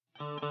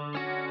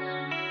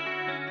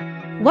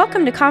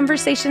Welcome to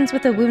Conversations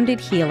with a Wounded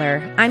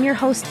Healer. I'm your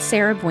host,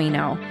 Sarah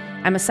Bueno.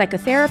 I'm a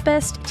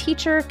psychotherapist,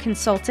 teacher,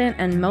 consultant,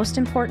 and most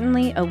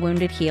importantly, a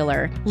wounded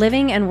healer,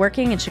 living and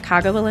working in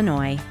Chicago,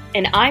 Illinois.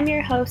 And I'm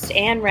your host,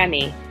 Anne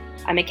Remy.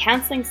 I'm a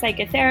counseling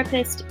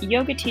psychotherapist,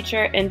 yoga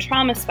teacher, and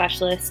trauma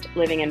specialist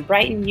living in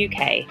Brighton,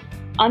 UK.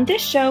 On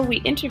this show, we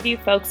interview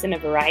folks in a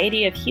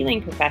variety of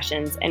healing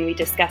professions, and we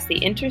discuss the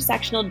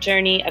intersectional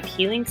journey of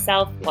healing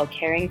self while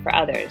caring for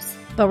others.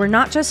 But we're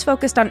not just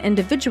focused on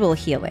individual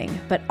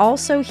healing, but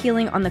also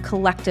healing on the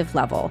collective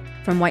level,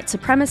 from white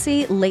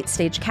supremacy,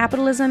 late-stage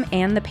capitalism,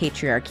 and the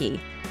patriarchy.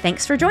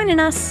 Thanks for joining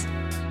us.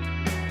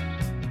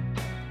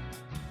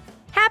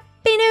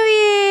 Happy New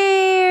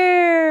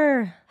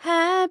Year!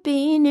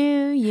 Happy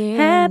New Year.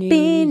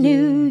 Happy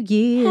New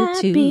Year to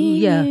Happy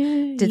ya.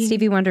 New Did Year.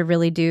 Stevie Wonder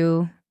really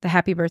do the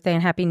Happy Birthday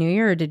and Happy New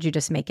Year, or did you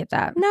just make it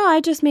that? No,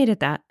 I just made it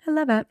that. I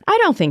love it. I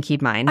don't think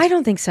he'd mind. I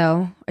don't think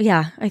so.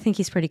 Yeah, I think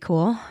he's pretty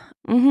cool.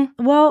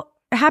 Mm-hmm. Well,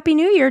 Happy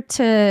New Year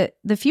to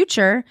the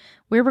future.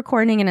 We're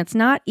recording and it's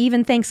not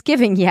even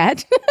Thanksgiving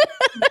yet.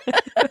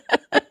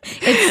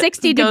 It's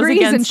 60 Goes degrees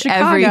in against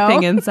Chicago.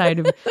 everything inside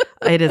of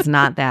it. Is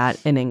not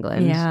that in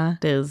England. Yeah.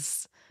 It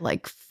is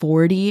like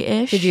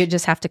 40-ish. Did you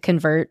just have to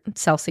convert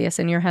Celsius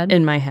in your head?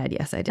 In my head,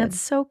 yes, I did. That's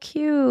so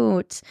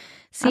cute.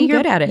 See, I'm you're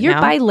good at it You're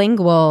now.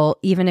 bilingual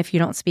even if you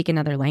don't speak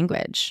another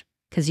language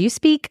because you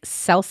speak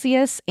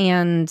Celsius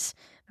and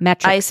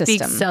metric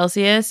system. speak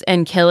Celsius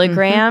and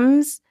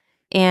kilograms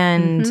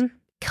and Mhm.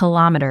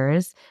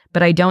 kilometers,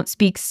 but I don't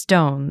speak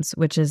stones,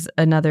 which is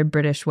another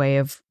British way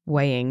of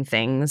weighing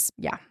things.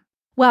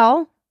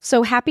 Well,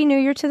 so Happy New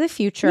Year to the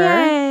future.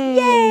 Yay!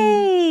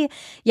 Yay!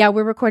 Yeah,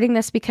 we're recording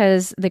this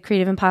because the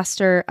Creative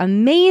Imposter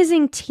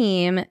amazing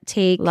team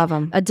take Love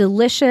them. a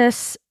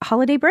delicious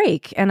holiday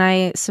break, and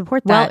I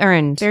support that Well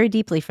earned. very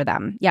deeply for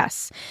them.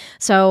 Yes.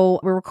 So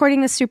we're recording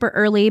this super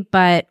early,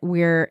 but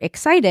we're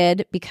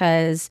excited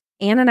because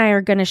Anne and I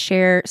are going to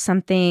share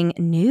something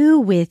new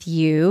with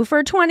you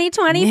for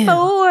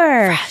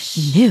 2024.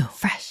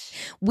 Fresh.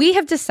 We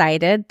have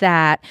decided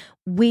that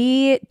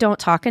we don't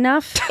talk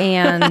enough,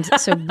 and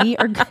so we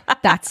are.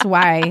 That's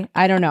why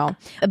I don't know,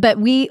 but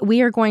we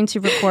are going to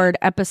record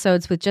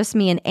episodes with just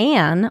me and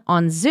Anne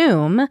on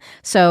Zoom.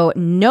 So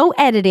no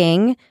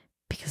editing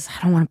because I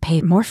don't want to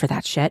pay more for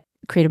that shit.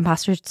 Creative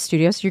Imposter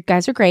Studios, you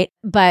guys are great,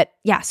 but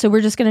yeah. So we're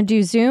just going to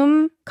do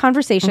Zoom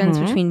conversations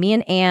between me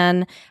and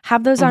Anne.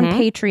 Have those on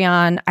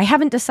Patreon. I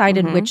haven't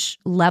decided which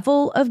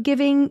level of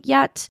giving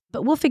yet,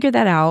 but we'll figure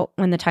that out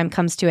when the time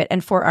comes to it.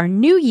 And for our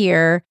New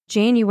Year,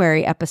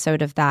 January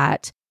episode of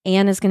that,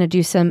 Anne is going to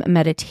do some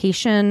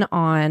meditation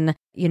on,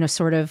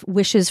 sort of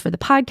wishes for the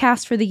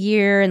podcast for the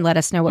year and let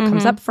us know what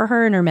comes up for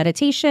her in her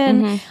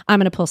meditation. I'm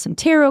going to pull some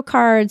tarot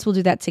cards. We'll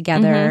do that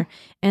together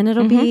and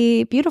it'll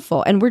be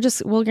beautiful. And we're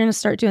going to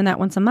start doing that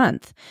once a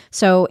month.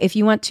 So if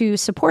you want to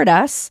support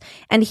us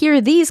and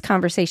hear these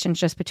conversations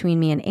just between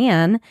me and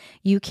Anne,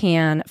 you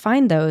can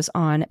find those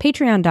on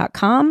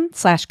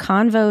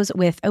patreon.com/convos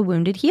with a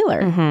wounded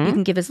healer. You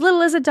can give as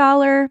little as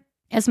 $1,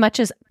 as much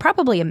as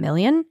probably $1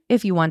 million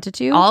if you wanted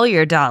to. All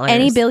your dollars.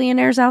 Any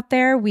billionaires out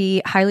there,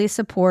 we highly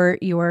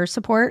support your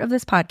support of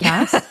this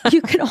podcast.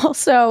 You can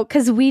also,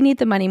 because we need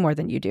the money more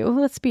than you do,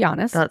 let's be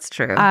honest. That's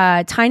true.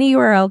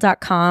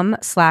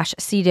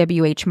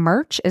 tinyurl.com/CWH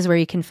merch is where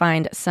you can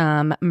find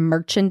some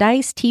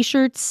merchandise,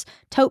 t-shirts,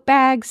 tote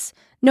bags,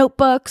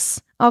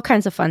 notebooks, all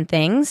kinds of fun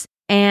things.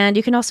 And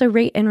you can also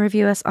rate and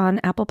review us on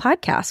Apple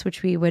Podcasts,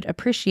 which we would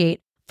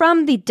appreciate.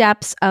 From the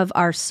depths of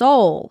our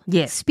soul.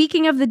 Yes.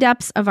 Speaking of the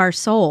depths of our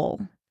soul.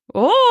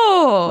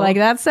 Oh, Like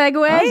that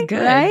segue? That was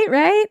good.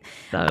 Right?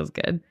 that was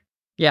good.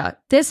 Yeah.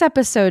 This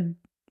episode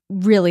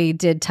really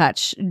did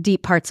touch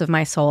deep parts of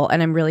my soul,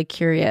 and I'm really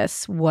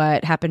curious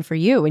what happened for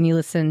you when you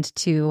listened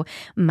to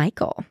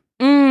Michael.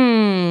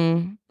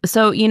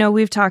 So,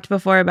 we've talked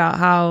before about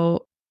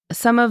how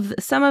some of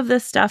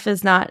this stuff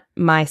is not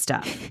my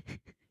stuff,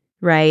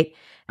 right?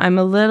 I'm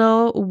a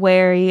little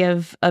wary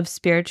of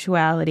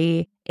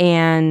spirituality.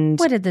 And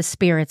What did the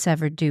spirits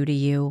ever do to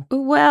you?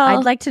 well,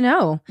 I'd like to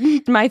know.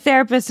 my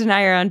therapist and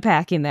I are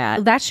unpacking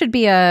that. That should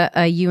be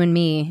a you and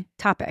me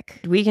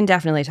topic. We can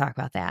definitely talk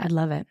about that. I'd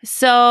love it.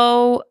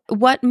 So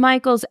what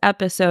Michael's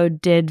episode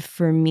did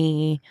for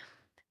me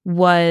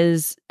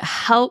was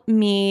help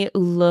me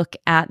look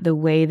at the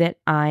way that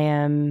I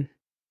am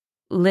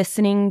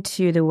listening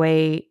to the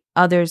way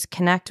others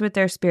connect with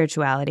their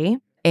spirituality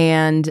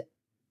and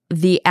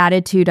the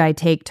attitude I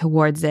take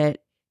towards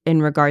it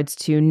in regards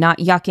to not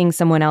yucking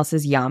someone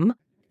else's yum,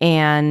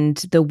 and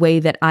the way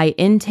that I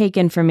intake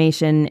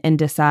information and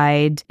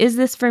decide, is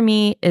this for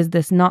me? Is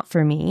this not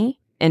for me?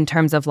 In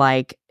terms of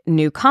like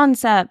new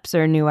concepts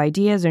or new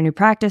ideas or new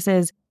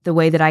practices, the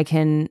way that I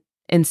can,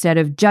 instead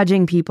of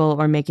judging people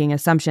or making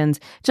assumptions,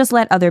 just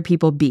let other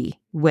people be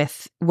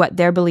with what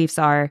their beliefs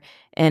are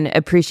and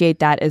appreciate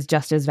that as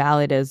just as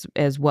valid as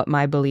what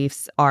my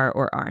beliefs are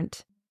or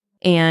aren't.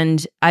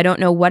 And I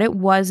don't know what it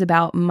was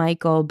about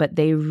Michael, but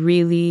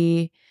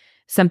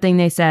something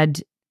they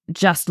said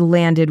just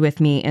landed with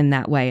me in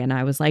that way. And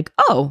I was like,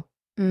 oh,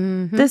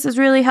 this is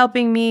really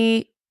helping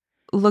me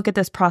look at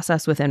this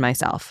process within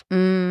myself.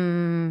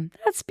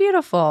 That's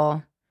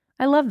beautiful.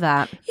 I love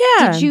that.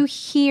 Yeah. Did you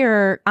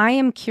hear? I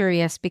am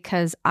curious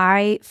because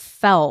I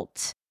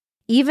felt,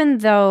 even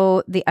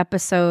though the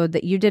episode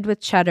that you did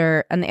with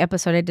Cheddar and the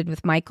episode I did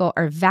with Michael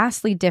are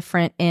vastly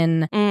different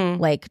in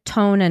like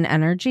tone and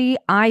energy,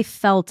 I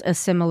felt a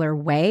similar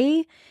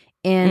way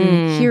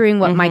in hearing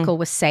what Michael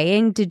was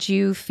saying. Did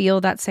you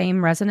feel that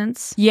same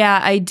resonance? Yeah,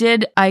 I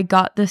did. I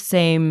got the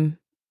same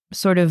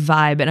sort of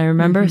vibe. And I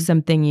remember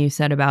something you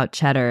said about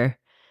Cheddar.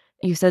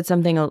 You said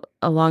something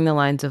along the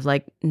lines of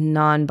like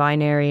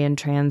non-binary and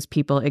trans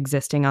people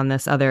existing on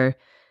this other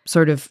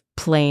sort of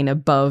plane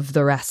above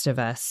the rest of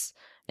us.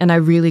 And I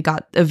really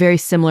got a very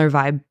similar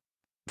vibe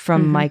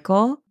from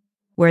Michael,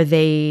 where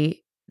they've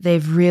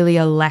really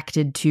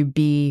elected to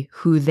be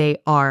who they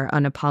are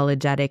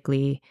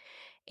unapologetically.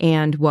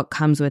 And what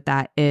comes with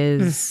that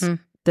is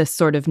this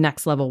sort of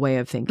next level way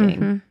of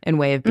thinking and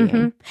way of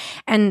being.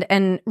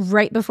 And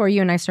right before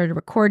you and I started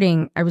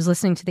recording, I was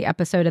listening to the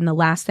episode, and the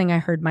last thing I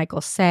heard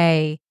Michael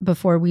say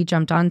before we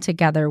jumped on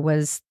together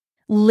was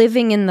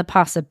living in the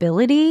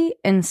possibility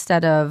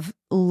instead of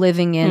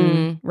living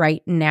in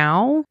right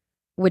now,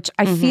 which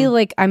I feel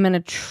like I'm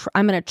gonna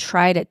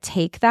try to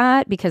take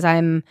that, because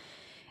I'm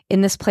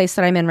in this place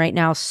that I'm in right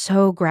now,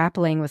 so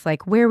grappling with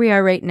like where we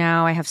are right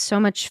now. I have so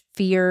much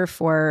fear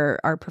for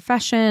our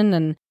profession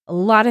and a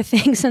lot of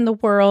things in the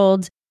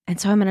world. And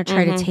so I'm going to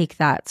try to take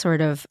that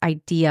sort of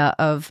idea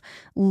of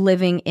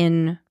living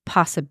in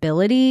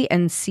possibility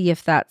and see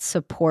if that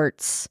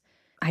supports,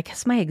 I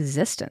guess, my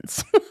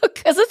existence.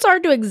 Because it's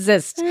hard to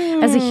exist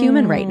as a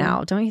human right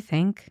now, don't you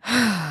think?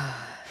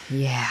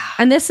 Yeah.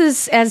 And this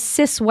is as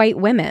cis white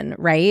women,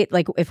 right?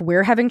 Like if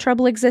we're having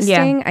trouble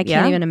existing, I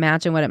can't even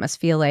imagine what it must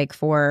feel like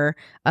for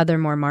other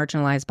more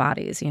marginalized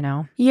bodies, you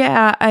know?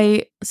 Yeah.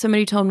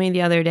 Somebody told me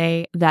the other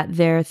day that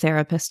their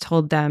therapist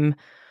told them,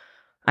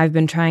 I've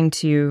been trying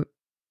to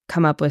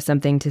come up with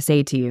something to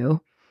say to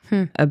you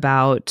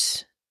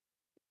about,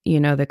 you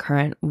know, the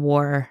current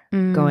war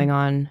going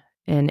on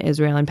in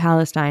Israel and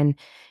Palestine.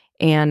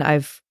 And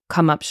I've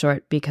come up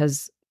short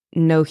because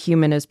no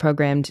human is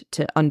programmed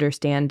to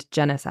understand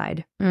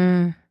genocide.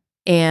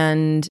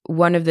 And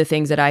one of the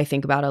things that I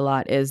think about a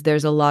lot is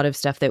there's a lot of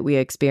stuff that we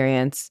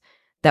experience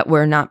that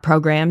we're not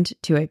programmed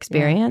to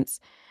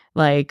experience.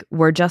 Like,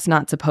 we're just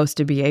not supposed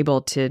to be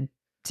able to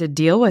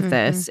deal with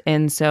this.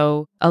 And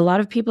so a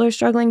lot of people are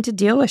struggling to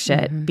deal with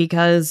shit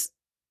because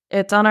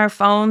it's on our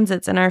phones,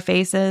 it's in our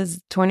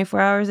faces 24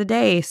 hours a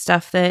day,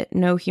 stuff that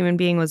no human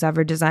being was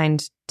ever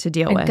designed to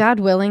deal with. God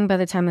willing, by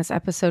the time this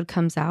episode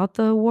comes out,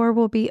 the war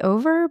will be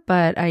over,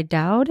 but I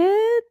doubt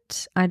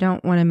it. I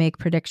don't want to make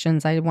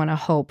predictions. I want to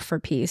hope for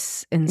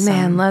peace in peace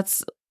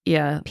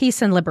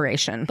and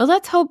liberation. But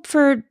let's hope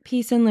for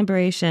peace and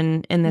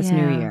liberation in this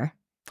new year.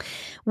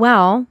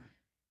 Well,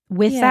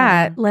 with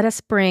that, let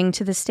us bring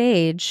to the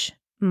stage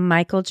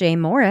Michael J.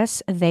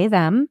 Morris, they,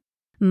 them.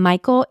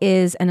 Michael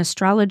is an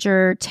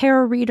astrologer,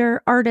 tarot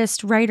reader,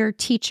 artist, writer,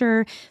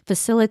 teacher,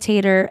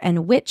 facilitator,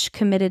 and witch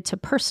committed to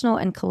personal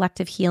and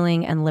collective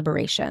healing and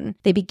liberation.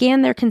 They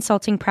began their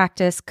consulting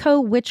practice,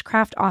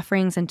 Co-Witchcraft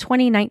Offerings, in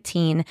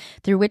 2019,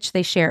 through which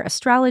they share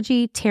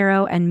astrology,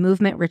 tarot, and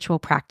movement ritual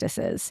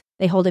practices.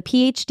 They hold a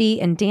PhD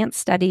in dance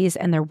studies,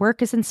 and their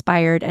work is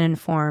inspired and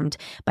informed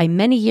by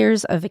many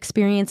years of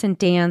experience in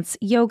dance,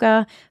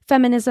 yoga,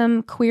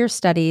 feminism, queer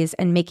studies,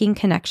 and making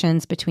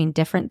connections between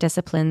different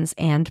disciplines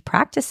and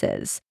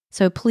practices.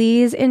 So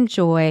please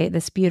enjoy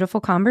this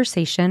beautiful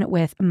conversation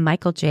with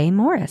Michael J.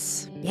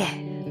 Morris. Yeah.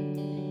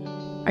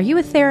 Are you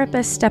a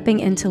therapist stepping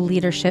into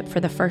leadership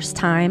for the first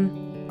time?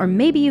 Or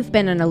maybe you've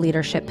been in a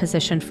leadership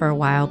position for a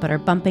while but are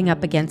bumping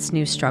up against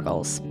new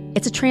struggles.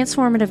 It's a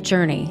transformative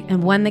journey,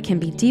 and one that can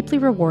be deeply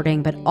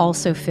rewarding but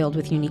also filled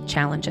with unique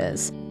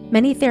challenges.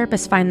 Many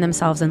therapists find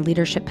themselves in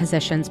leadership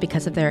positions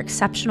because of their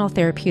exceptional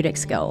therapeutic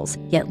skills,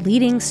 yet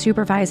leading,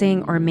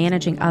 supervising, or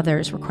managing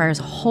others requires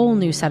a whole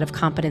new set of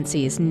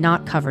competencies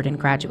not covered in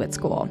graduate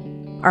school.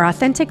 Our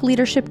Authentic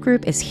Leadership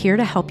Group is here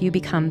to help you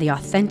become the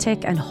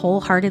authentic and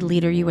wholehearted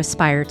leader you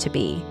aspire to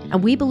be.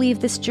 And we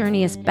believe this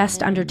journey is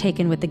best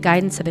undertaken with the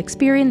guidance of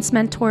experienced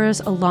mentors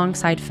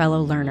alongside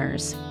fellow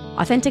learners.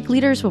 Authentic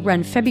Leaders will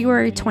run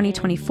February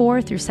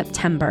 2024 through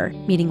September,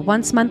 meeting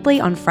once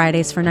monthly on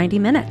Fridays for 90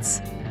 minutes.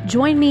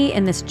 Join me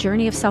in this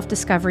journey of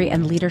self-discovery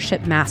and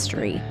leadership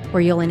mastery, where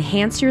you'll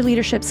enhance your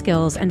leadership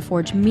skills and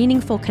forge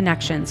meaningful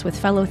connections with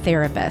fellow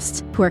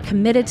therapists who are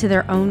committed to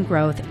their own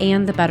growth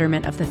and the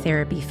betterment of the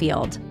therapy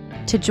field.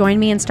 To join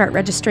me and start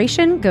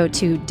registration, go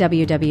to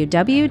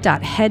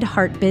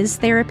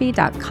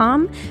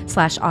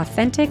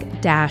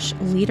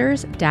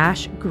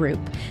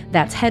www.headheartbiztherapy.com/authentic-leaders-group.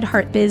 That's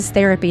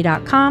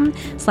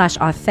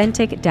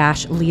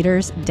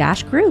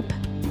headheartbiztherapy.com/authentic-leaders-group.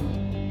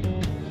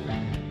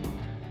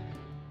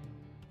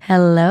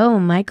 Hello,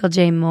 Michael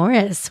J.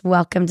 Morris.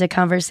 Welcome to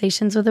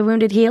Conversations with a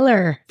Wounded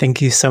Healer. Thank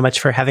you so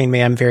much for having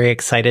me. I'm very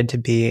excited to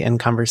be in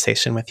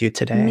conversation with you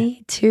today.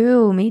 Me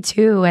too. Me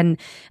too. And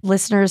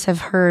listeners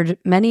have heard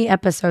many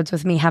episodes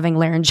with me having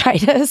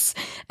laryngitis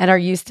and are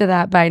used to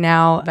that by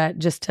now. But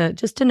just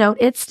to note,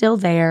 it's still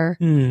there.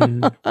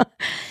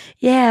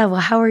 Yeah. Well,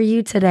 how are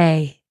you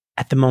today?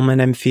 At the moment,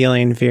 I'm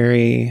feeling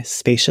very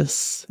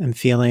spacious. I'm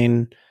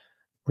feeling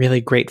really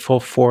grateful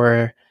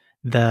for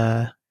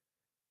the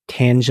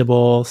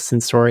tangible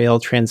sensorial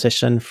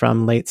transition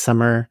from late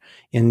summer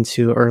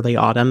into early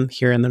autumn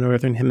here in the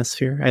Northern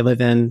Hemisphere. I live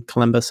in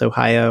Columbus,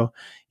 Ohio,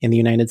 in the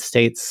United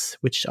States,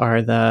 which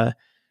are the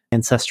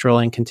ancestral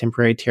and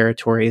contemporary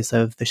territories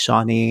of the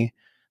Shawnee,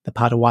 the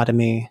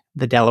Potawatomi,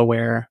 the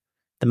Delaware,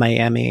 the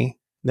Miami,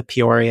 the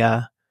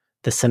Peoria,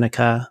 the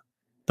Seneca,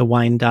 the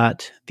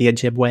Wyandot, the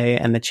Ojibwe,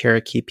 and the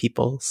Cherokee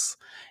peoples.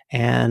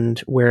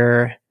 And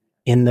we're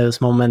in those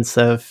moments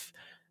of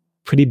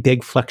pretty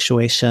big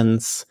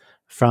fluctuations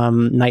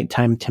from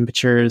nighttime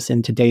temperatures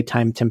into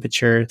daytime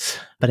temperatures.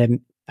 But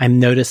I'm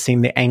noticing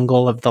the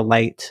angle of the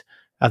light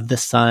of the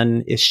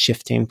sun is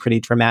shifting pretty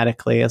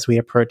dramatically as we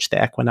approach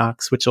the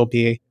equinox, which will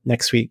be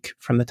next week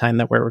from the time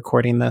that we're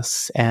recording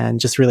this,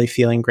 and just really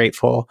feeling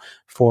grateful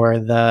for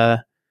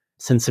the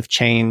sense of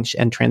change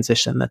and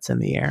transition that's in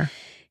the air.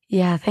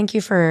 Yeah, thank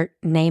you for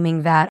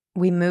naming that.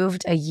 We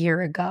moved a year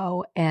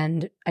ago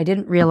and I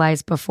didn't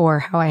realize before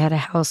how I had a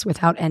house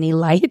without any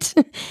light.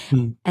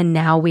 And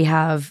now we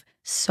have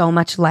so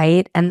much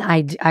light, and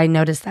I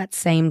noticed that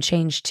same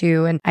change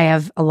too. And I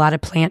have a lot of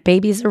plant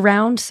babies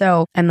around,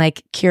 so I'm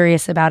like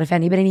curious about if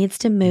anybody needs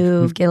to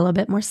move, get a little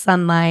bit more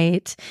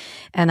sunlight.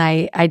 And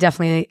I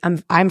definitely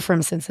I'm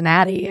from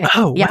Cincinnati.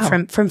 Oh, yeah,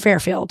 wow. from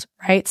Fairfield,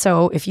 right?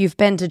 So if you've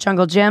been to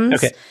Jungle Gyms,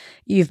 Okay.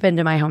 You've been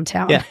to my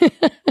hometown. Yeah.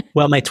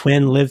 Well, my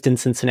twin lived in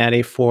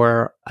Cincinnati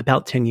for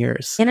about 10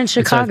 years. And in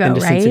Chicago, so I've been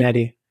to right?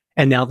 Cincinnati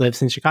and now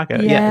lives in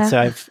Chicago. Yeah.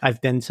 So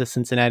I've been to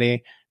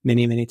Cincinnati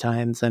many, many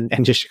times and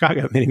to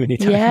Chicago many, many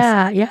times.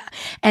 Yeah.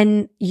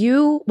 And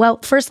well,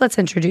 first let's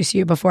introduce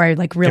you before I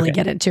really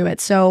get into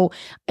it. So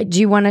do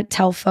you want to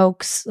tell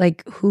folks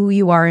who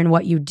you are and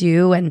what you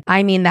do? And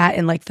I mean that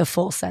in the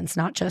full sense,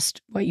 not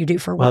just what you do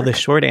for work. Well, the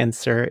short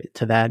answer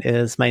to that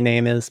is my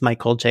name is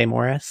Michael J.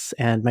 Morris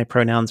and my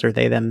pronouns are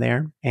they, them,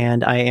 their.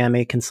 And I am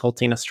a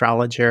consulting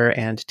astrologer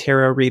and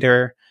tarot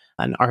reader,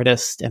 an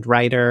artist and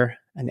writer,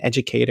 an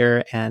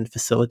educator and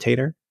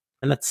facilitator.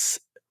 And that's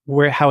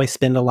how I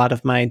spend a lot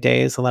of my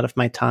days, a lot of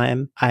my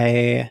time.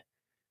 I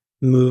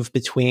move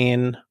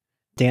between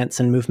dance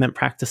and movement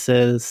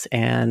practices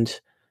and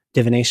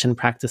divination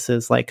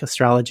practices like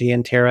astrology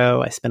and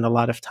tarot. I spend a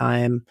lot of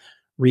time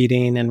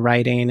reading and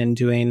writing and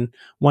doing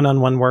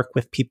one-on-one work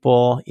with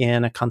people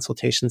in a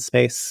consultation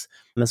space,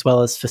 as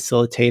well as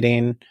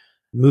facilitating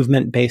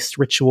movement-based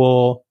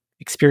ritual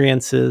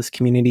experiences,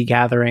 community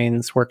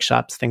gatherings,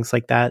 workshops, things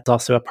like that. It's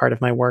also a part of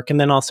my work. And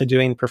then also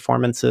doing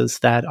performances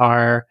that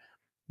are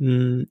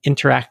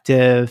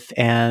interactive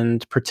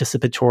and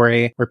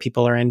participatory, where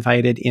people are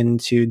invited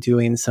into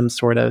doing some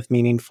sort of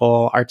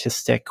meaningful,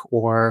 artistic,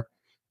 or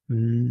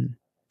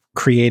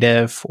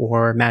creative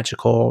or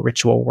magical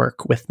ritual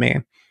work with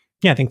me.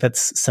 Yeah, I think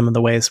that's some of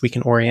the ways we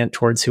can orient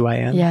towards who I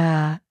am.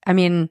 Yeah. I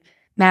mean,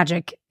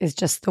 magic is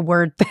just the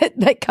word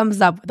that comes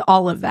up with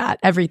all of that,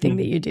 everything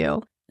that you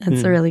do.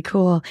 That's really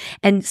cool.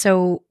 And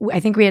so I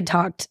think we had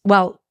talked,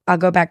 well, I'll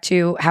go back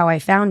to how I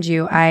found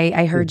you.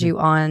 I heard you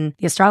on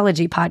the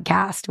astrology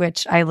podcast,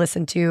 which I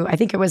listened to. I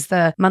think it was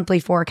the monthly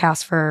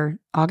forecast for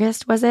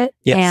August, was it?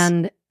 Yes.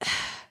 And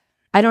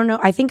I don't know.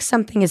 I think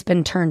something has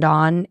been turned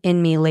on in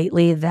me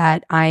lately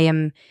that I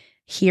am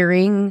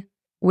hearing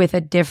with a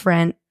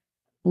different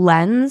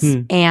lens,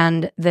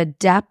 and the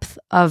depth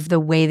of the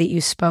way that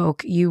you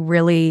spoke, you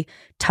really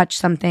touched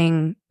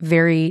something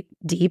very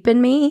deep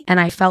in me. And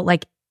I felt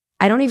like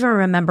I don't even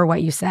remember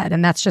what you said.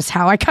 And that's just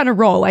how I kind of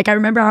roll. I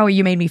remember how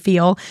you made me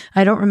feel.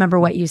 I don't remember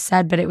what you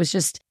said, but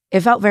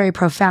it felt very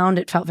profound.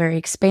 It felt very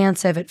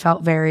expansive. It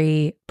felt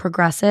very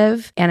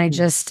progressive. And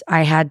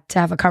I had to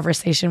have a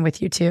conversation with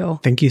you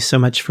too. Thank you so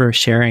much for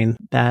sharing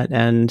that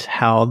and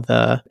how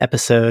the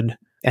episode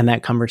and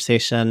that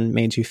conversation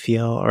made you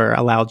feel or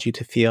allowed you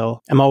to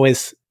feel. I'm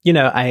always,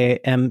 I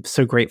am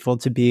so grateful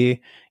to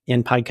be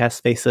in podcast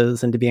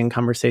spaces and to be in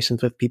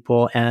conversations with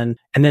people. And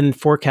then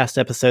forecast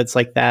episodes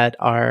like that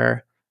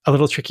are a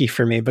little tricky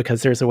for me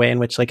because there's a way in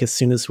which as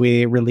soon as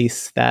we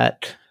release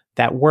that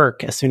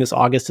work, as soon as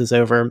August is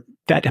over,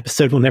 that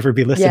episode will never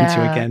be listened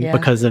to again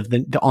because of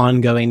the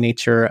ongoing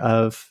nature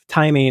of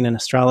timing and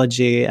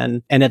astrology.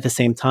 And at the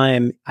same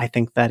time, I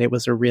think that it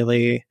was a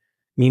really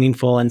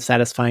meaningful and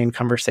satisfying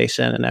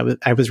conversation. And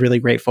I was really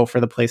grateful for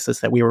the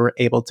places that we were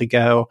able to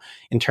go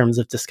in terms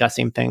of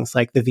discussing things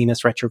like the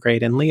Venus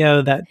retrograde in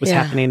Leo that was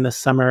happening this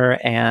summer,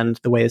 and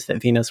the ways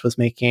that Venus was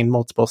making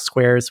multiple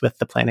squares with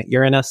the planet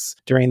Uranus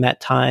during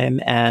that time,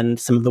 and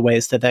some of the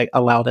ways that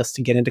allowed us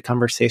to get into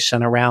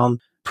conversation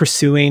around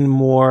pursuing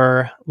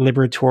more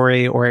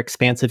liberatory or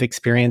expansive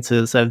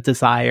experiences of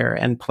desire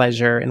and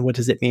pleasure, and what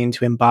does it mean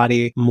to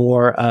embody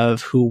more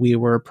of who we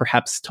were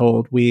perhaps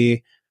told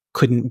we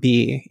couldn't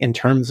be in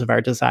terms of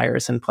our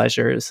desires and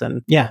pleasures.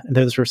 And yeah,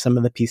 those were some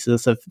of the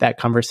pieces of that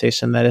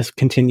conversation that has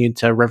continued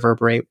to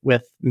reverberate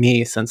with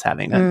me since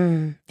having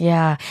it.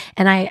 Yeah.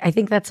 And I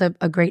think that's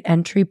a great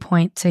entry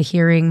point to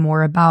hearing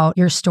more about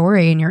your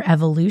story and your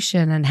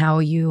evolution and how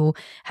you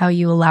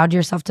allowed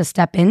yourself to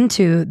step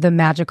into the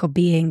magical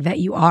being that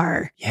you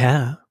are.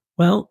 Yeah.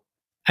 Well,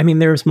 I mean,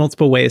 there's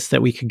multiple ways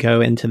that we could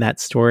go into that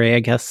story. I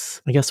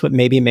guess what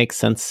maybe makes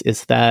sense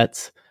is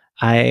that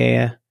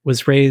I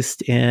was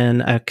raised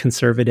in a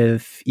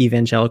conservative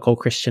evangelical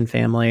Christian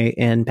family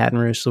in Baton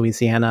Rouge,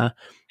 Louisiana.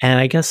 And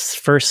I guess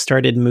first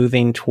started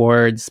moving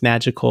towards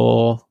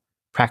magical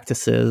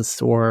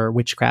practices or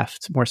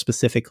witchcraft more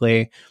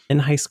specifically in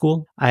high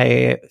school.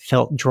 I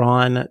felt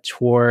drawn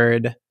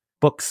toward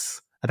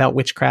books about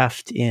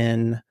witchcraft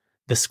in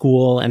the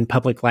school and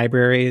public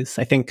libraries.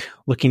 I think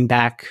looking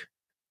back,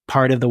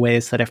 part of the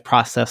ways that I've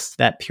processed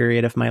that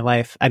period of my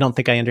life, I don't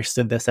think I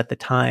understood this at the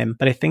time,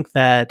 but I think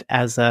that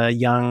as a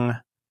young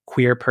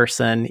queer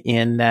person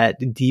in that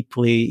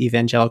deeply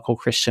evangelical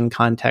Christian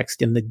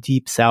context in the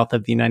deep South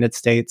of the United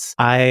States,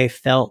 I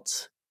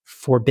felt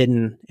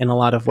forbidden in a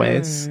lot of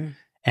ways.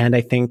 And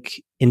I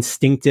think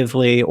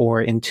instinctively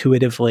or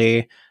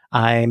intuitively,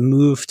 I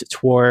moved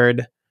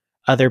toward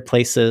other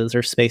places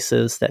or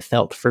spaces that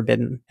felt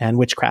forbidden. And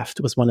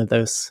witchcraft was one of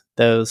those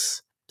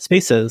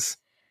spaces.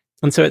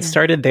 And so it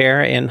started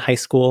there in high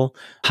school,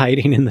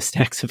 hiding in the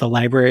stacks of the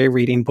library,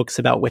 reading books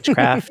about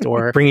witchcraft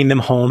or bringing them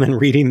home and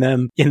reading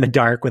them in the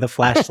dark with a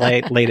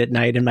flashlight late at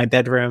night in my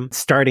bedroom,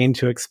 starting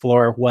to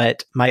explore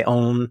what my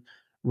own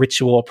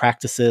ritual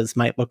practices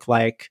might look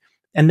like.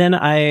 And then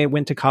I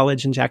went to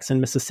college in Jackson,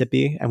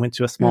 Mississippi. I went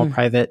to a small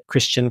private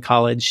Christian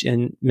college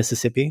in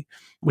Mississippi,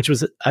 which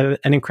was an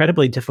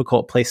incredibly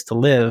difficult place to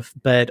live,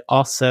 but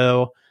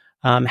also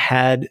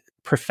had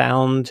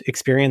profound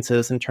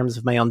experiences in terms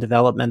of my own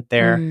development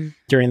there.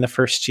 During the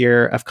first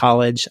year of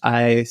college,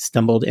 I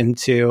stumbled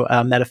into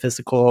a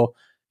metaphysical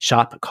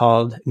shop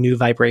called New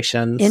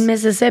Vibrations. In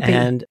Mississippi?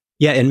 And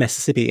yeah, in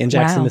Mississippi, in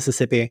Jackson,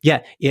 Mississippi.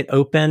 Yeah, it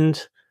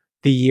opened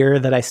the year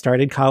that I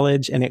started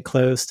college and it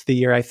closed the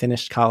year I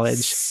finished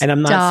college. And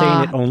I'm not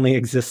saying it only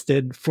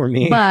existed for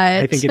me. But,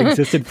 I think it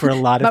existed for a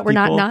lot of people.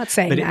 But we're not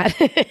saying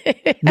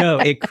that. No,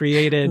 it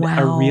created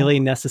a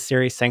really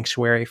necessary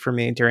sanctuary for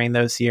me during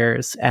those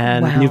years.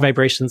 And New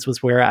Vibrations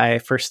was where I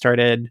first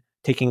started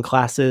taking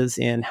classes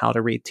in how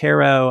to read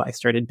tarot. I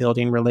started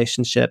building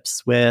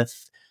relationships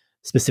with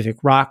specific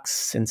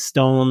rocks and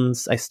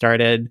stones. I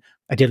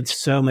did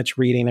so much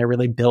reading. I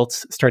really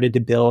started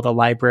to build a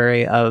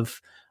library of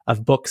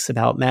books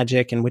about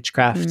magic and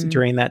witchcraft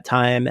during that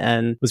time,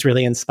 and was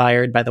really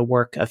inspired by the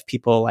work of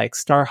people like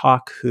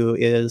Starhawk, who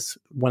is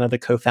one of the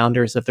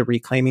co-founders of the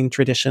reclaiming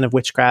tradition of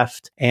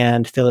witchcraft,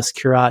 and Phyllis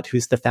Curott,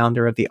 who's the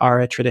founder of the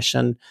Ara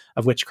tradition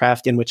of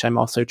witchcraft, in which I'm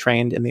also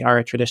trained in the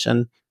Ara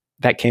tradition.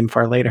 That came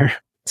far later.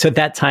 So at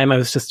that time, I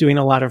was just doing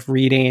a lot of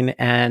reading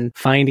and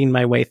finding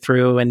my way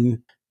through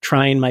and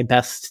trying my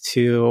best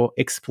to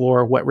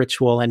explore what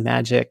ritual and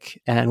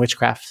magic and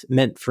witchcraft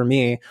meant for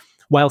me,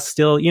 while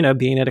still,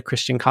 being at a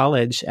Christian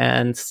college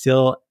and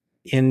still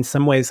in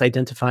some ways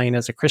identifying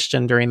as a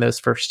Christian during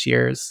those first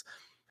years.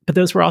 But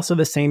those were also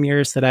the same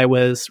years that I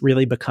was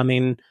really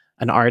becoming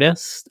an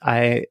artist.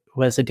 I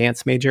was a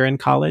dance major in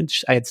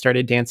college. I had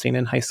started dancing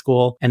in high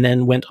school and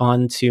then went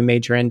on to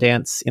major in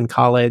dance in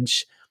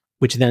college,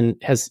 which then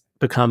has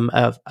become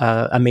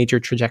a major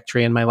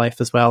trajectory in my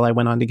life as well. I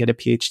went on to get a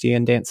PhD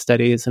in dance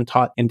studies and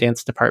taught in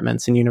dance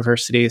departments in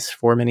universities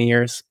for many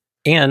years.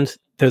 And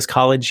those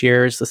college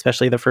years,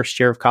 especially the first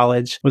year of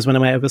college, was when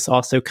I was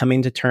also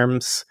coming to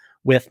terms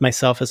with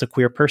myself as a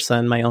queer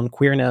person, my own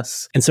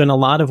queerness. And so in a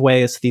lot of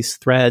ways, these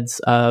threads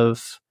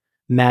of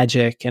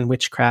magic and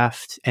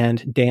witchcraft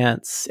and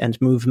dance and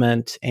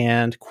movement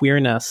and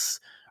queerness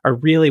are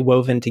really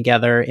woven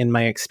together in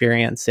my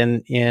experience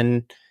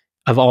in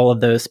of all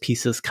of those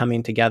pieces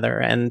coming together.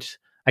 And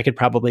I could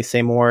probably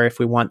say more if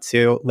we want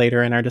to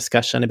later in our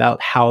discussion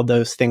about how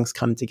those things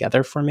come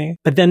together for me.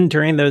 But then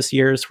during those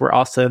years were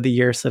also the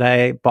years that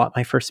I bought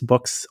my first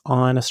books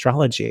on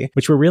astrology,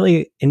 which were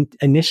really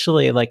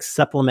initially like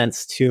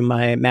supplements to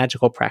my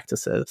magical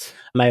practices.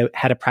 I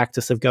had a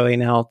practice of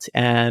going out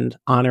and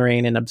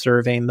honoring and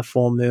observing the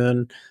full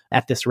moon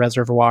at this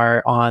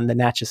reservoir on the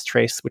Natchez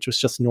Trace, which was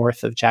just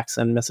north of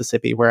Jackson,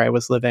 Mississippi, where I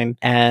was living.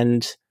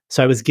 And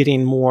so I was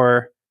getting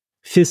more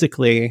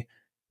physically,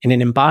 in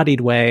an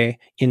embodied way,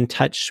 in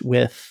touch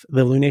with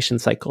the lunation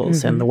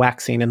cycles and the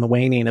waxing and the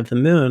waning of the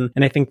moon.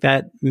 And I think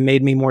that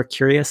made me more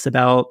curious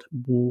about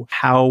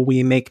how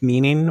we make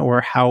meaning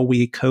or how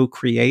we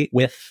co-create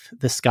with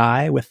the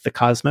sky, with the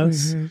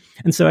cosmos.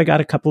 And so I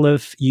got a couple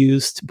of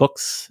used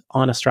books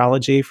on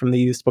astrology from the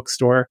used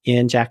bookstore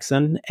in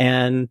Jackson.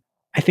 And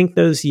I think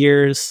those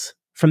years,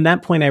 from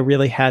that point, I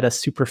really had a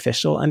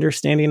superficial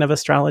understanding of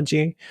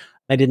astrology.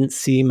 I didn't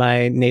see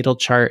my natal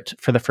chart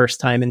for the first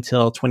time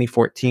until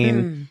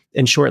 2014.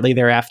 And shortly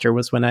thereafter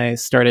was when I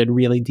started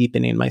really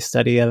deepening my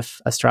study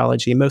of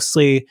astrology,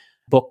 mostly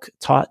book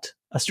taught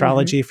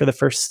astrology for the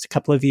first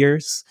couple of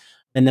years.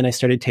 And then I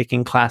started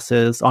taking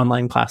classes,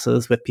 online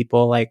classes with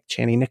people like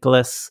Chani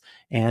Nicholas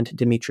and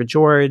Demetra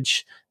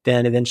George.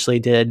 Then eventually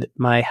did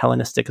my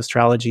Hellenistic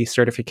astrology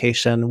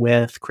certification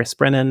with Chris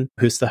Brennan,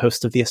 who's the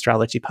host of the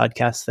astrology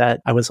podcast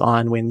that I was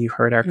on when you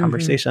heard our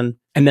conversation.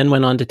 And then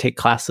went on to take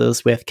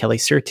classes with Kelly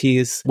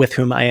Surtees, with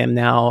whom I am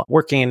now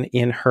working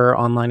in her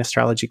online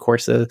astrology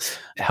courses,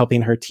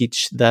 helping her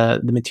teach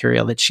the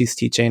material that she's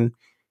teaching.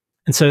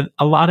 And so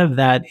a lot of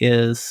that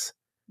is,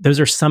 those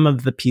are some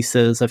of the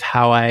pieces of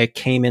how I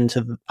came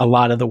into a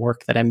lot of the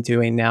work that I'm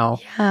doing now.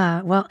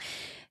 Yeah. Well,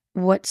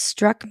 what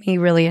struck me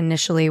really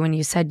initially when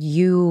you said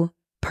you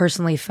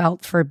personally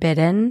felt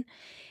forbidden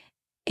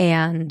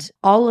and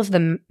all of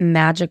the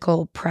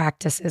magical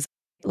practices.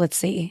 Let's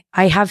see.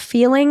 I have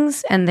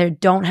feelings and they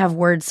don't have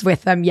words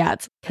with them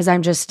yet because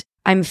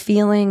I'm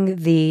feeling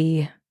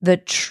the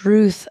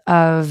truth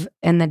of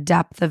and the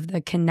depth of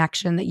the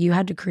connection that you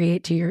had to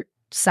create to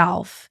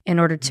yourself in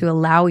order to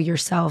allow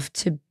yourself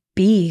to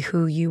be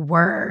who you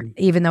were,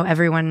 even though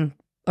everyone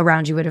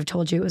around you would have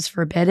told you it was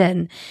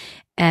forbidden.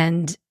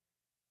 And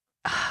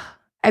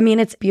I mean,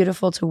 it's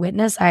beautiful to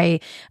witness. I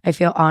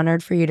feel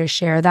honored for you to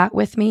share that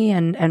with me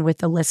and with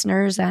the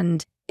listeners.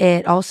 And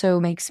it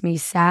also makes me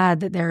sad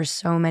that there are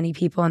so many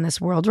people in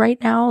this world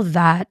right now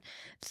that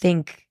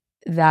think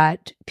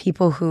that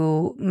people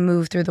who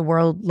move through the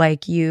world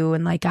like you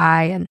and like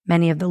I and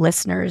many of the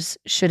listeners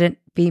shouldn't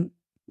be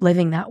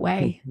living that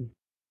way.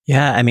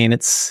 Yeah, I mean,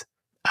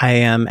 I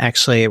am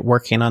actually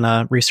working on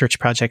a research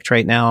project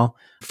right now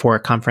for a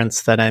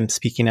conference that I'm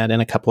speaking at in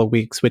a couple of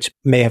weeks, which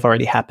may have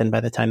already happened by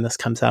the time this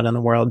comes out in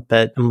the world.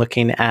 But I'm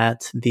looking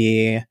at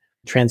the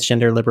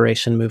transgender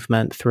liberation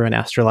movement through an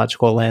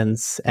astrological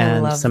lens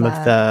and some of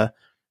the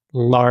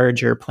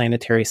larger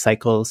planetary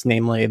cycles,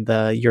 namely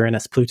the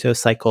Uranus-Pluto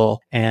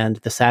cycle and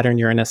the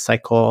Saturn-Uranus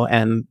cycle,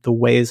 and the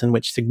ways in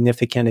which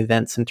significant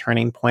events and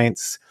turning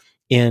points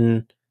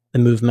in the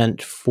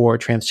movement for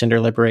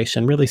transgender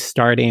liberation, really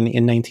starting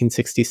in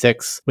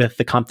 1966 with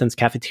the Compton's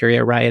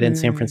Cafeteria riot in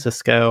San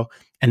Francisco,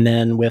 and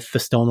then with the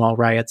Stonewall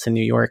riots in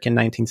New York in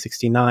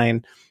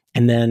 1969.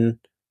 And then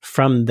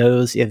from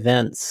those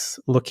events,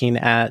 looking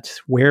at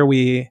where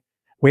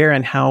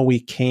and how we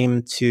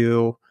came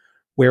to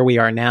where we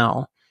are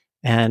now.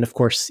 And of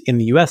course, in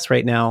the US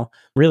right now,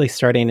 really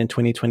starting in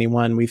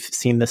 2021, we've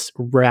seen this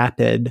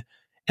rapid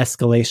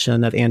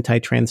escalation of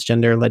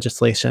anti-transgender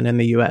legislation in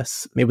the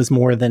US. It was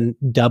more than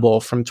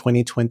double from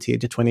 2020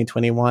 to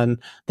 2021,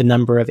 the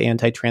number of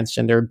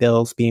anti-transgender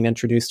bills being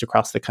introduced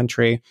across the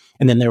country.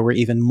 And then there were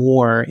even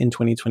more in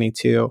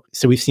 2022.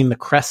 So we've seen the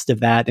crest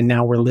of that, and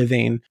now we're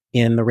living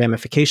in the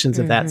ramifications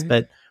of that.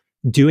 But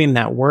doing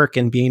that work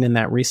and being in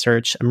that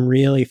research, I'm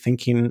really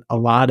thinking a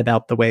lot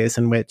about the ways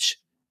in which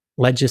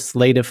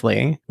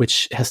legislatively,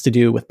 which has to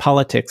do with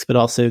politics, but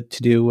also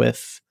to do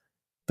with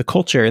the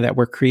culture that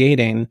we're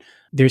creating,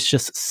 there's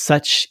just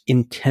such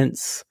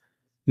intense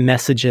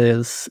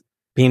messages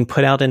being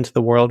put out into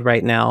the world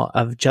right now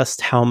of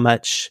just how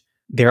much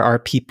there are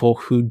people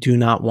who do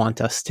not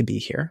want us to be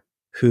here,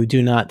 who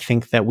do not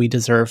think that we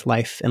deserve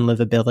life and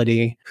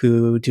livability,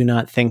 who do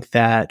not think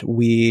that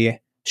we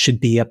should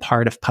be a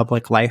part of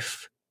public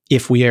life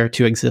if we are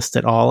to exist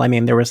at all. I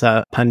mean, there was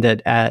a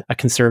pundit at a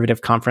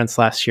conservative conference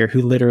last year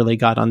who literally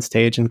got on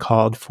stage and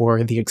called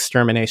for the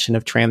extermination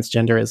of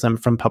transgenderism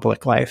from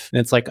public life. And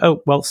it's like,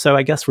 oh, well, so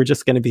I guess we're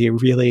just going to be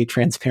really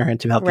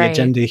transparent about the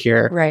agenda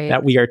here,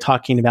 that we are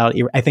talking about.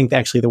 I think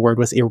actually the word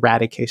was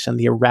eradication,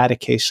 the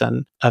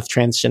eradication of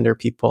transgender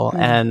people.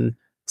 And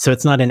so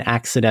it's not an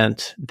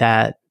accident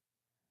that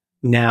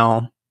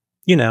now,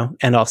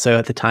 and also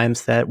at the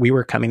times that we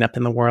were coming up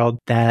in the world,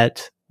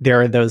 that there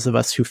are those of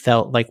us who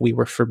felt like we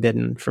were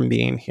forbidden from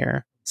being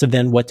here. So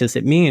then what does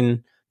it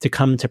mean to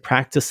come to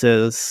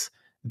practices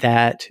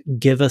that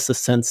give us a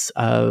sense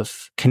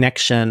of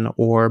connection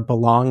or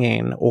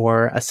belonging,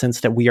 or a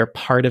sense that we are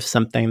part of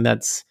something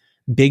that's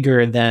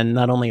bigger than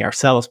not only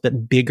ourselves,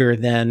 but bigger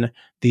than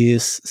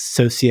these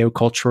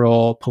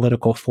sociocultural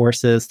political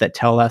forces that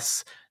tell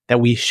us that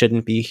we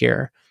shouldn't be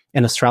here?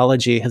 And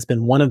astrology has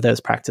been one of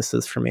those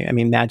practices for me. I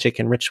mean, magic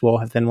and ritual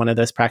have been one of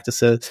those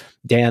practices.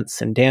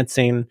 Dance and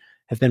dancing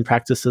have been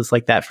practices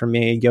like that for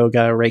me.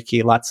 Yoga,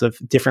 Reiki, lots of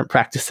different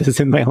practices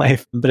in my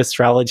life. But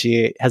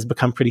astrology has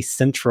become pretty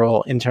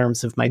central in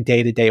terms of my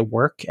day-to-day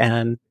work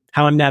and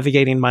how I'm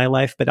navigating my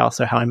life, but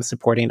also how I'm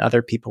supporting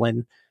other people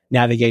in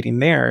navigating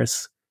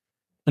theirs.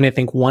 And I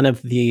think one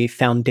of the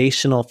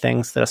foundational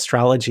things that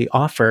astrology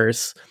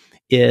offers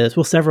is,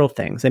 well, several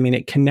things. I mean,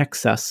 it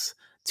connects us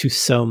to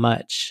so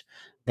much.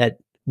 That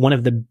one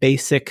of the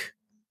basic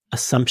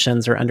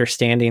assumptions or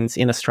understandings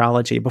in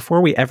astrology,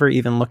 before we ever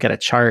even look at a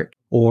chart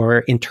or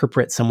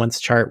interpret someone's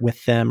chart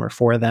with them or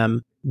for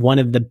them, one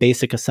of the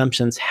basic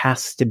assumptions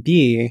has to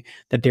be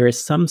that there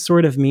is some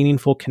sort of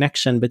meaningful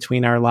connection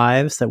between our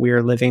lives that we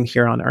are living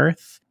here on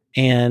Earth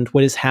and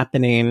what is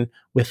happening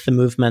with the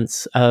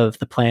movements of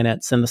the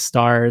planets and the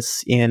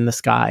stars in the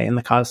sky and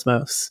the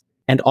cosmos.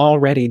 And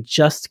already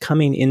just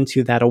coming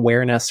into that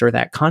awareness or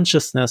that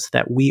consciousness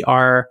that we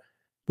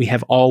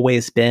have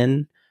always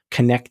been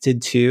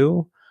connected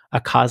to a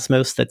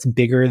cosmos that's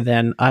bigger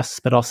than us,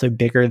 but also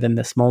bigger than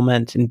this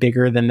moment and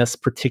bigger than this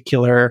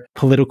particular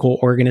political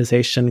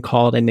organization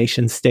called a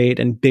nation state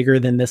and bigger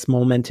than this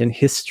moment in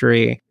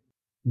history.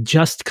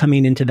 Just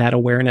coming into that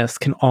awareness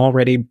can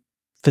already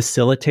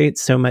facilitate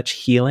so much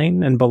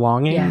healing and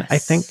belonging, I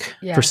think,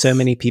 for so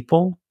many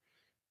people.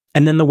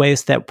 And then the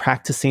ways that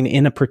practicing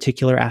in a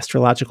particular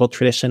astrological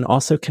tradition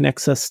also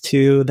connects us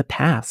to the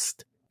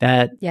past.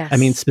 That, I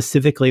mean,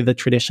 specifically the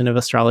tradition of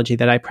astrology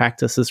that I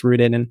practice is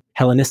rooted in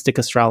Hellenistic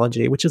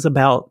astrology, which is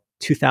about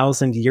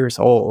 2,000 years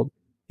old.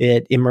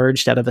 It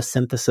emerged out of a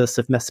synthesis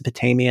of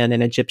Mesopotamian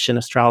and Egyptian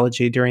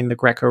astrology during the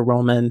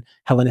Greco-Roman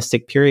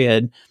Hellenistic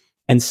period.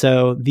 And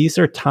so these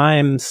are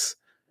times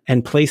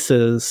and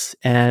places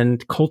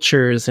and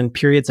cultures and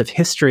periods of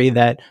history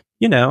that,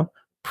 you know,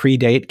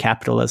 predate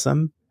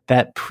capitalism,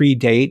 that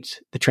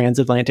predate the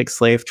transatlantic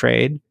slave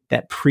trade,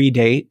 that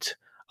predate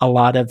a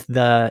lot of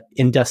the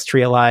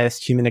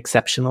industrialized human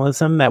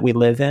exceptionalism that we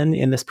live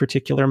in this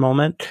particular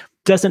moment.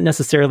 Doesn't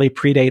necessarily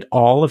predate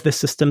all of the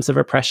systems of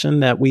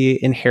oppression that we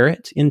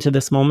inherit into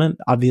this moment.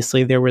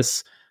 Obviously, there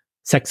was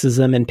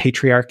sexism and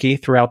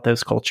patriarchy throughout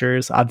those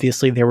cultures.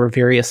 Obviously, there were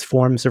various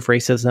forms of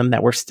racism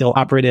that were still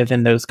operative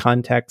in those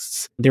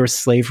contexts. There was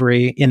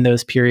slavery in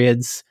those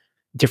periods,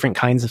 different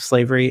kinds of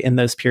slavery in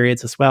those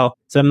periods as well.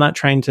 So I'm not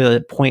trying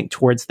to point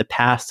towards the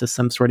past as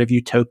some sort of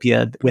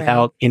utopia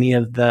without any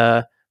of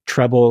the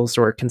troubles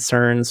or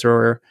concerns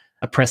or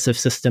oppressive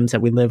systems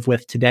that we live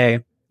with today.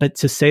 But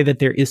to say that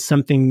there is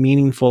something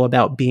meaningful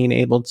about being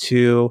able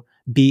to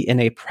be in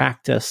a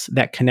practice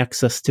that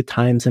connects us to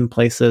times and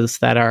places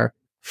that are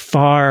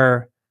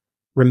far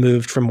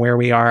removed from where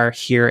we are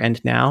here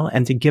and now,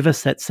 and to give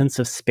us that sense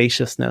of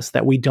spaciousness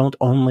that we don't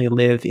only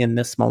live in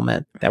this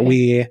moment, that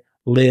we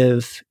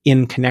live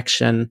in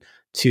connection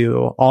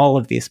to all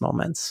of these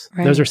moments.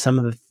 Those are some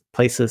of the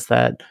places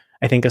that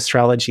I think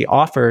astrology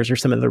offers, or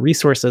some of the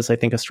resources I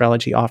think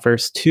astrology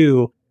offers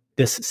to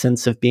this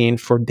sense of being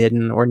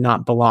forbidden or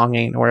not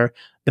belonging, or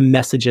the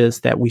messages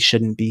that we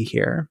shouldn't be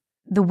here.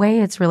 The way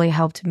it's really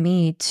helped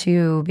me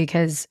too,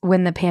 because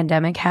when the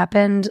pandemic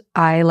happened,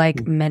 I,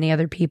 like many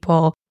other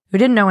people who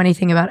didn't know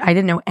anything about, I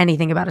didn't know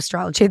anything about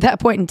astrology at that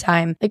point in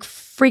time, like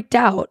freaked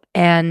out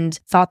and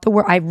thought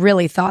I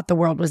really thought the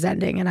world was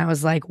ending. And I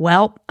was like,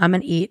 well, I'm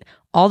going to eat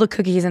all the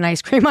cookies and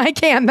ice cream I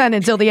can then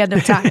until the end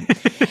of time.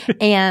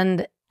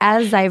 And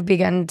as I've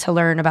begun to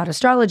learn about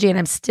astrology, and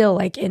I'm still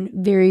like in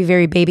very,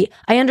 very baby,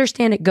 I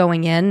understand it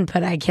going in,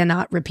 but I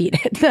cannot repeat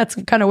it. That's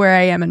kind of where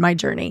I am in my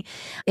journey.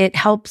 It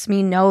helps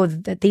me know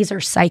that these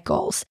are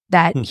cycles,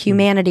 that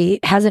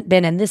humanity hasn't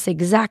been in this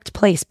exact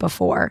place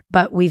before,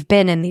 but we've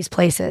been in these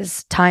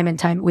places time and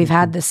time. We've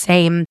had the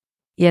same,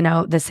 you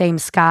know, the same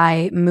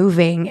sky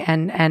moving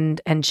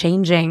and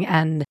changing.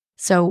 And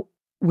so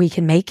we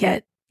can make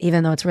it,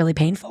 even though it's really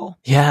painful.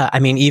 Yeah.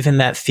 I mean, even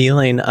that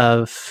feeling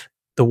of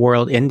the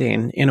world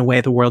ending, in a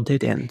way the world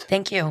did end.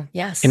 Thank you.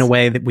 Yes. In a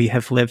way that we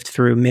have lived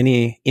through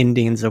many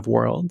endings of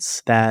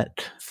worlds,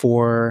 that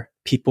for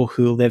people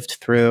who lived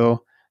through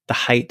the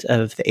height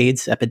of the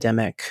AIDS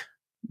epidemic,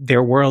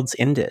 their worlds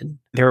ended.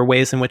 There are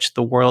ways in which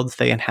the worlds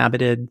they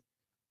inhabited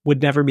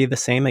would never be the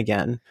same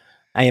again.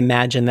 I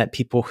imagine that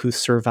people who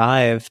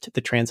survived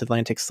the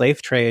transatlantic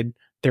slave trade,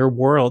 their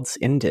worlds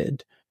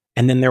ended,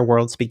 and then their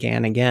worlds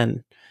began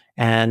again.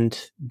 And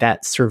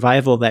that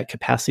survival, that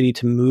capacity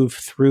to move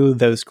through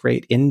those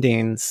great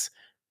endings,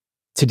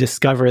 to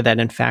discover that,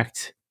 in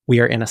fact, we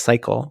are in a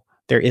cycle.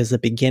 There is a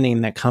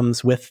beginning that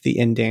comes with the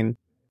ending.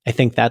 I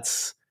think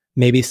that's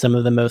maybe one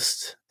of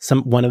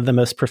the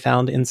most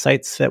profound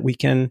insights that we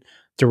can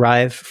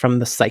derive from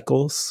the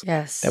cycles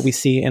that we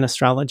see in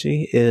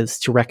astrology, is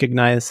to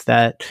recognize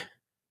that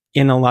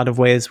in a lot of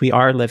ways we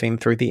are living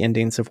through the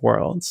endings of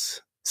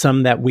worlds.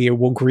 Some that we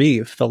will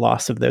grieve the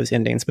loss of those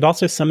endings, but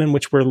also some in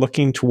which we're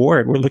looking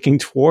toward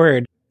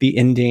the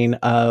ending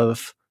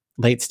of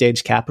late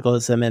stage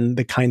capitalism and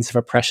the kinds of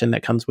oppression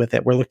that comes with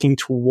it. We're looking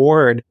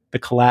toward the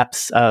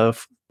collapse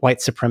of white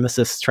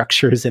supremacist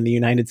structures in the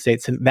United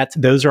States. And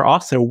those are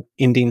also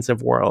endings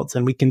of worlds.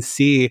 And we can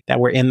see that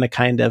we're in the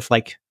kind of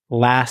like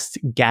last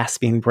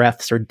gasping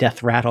breaths or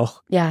death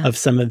rattle of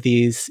some of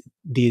these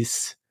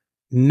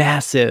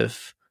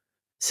massive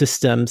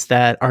systems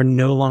that are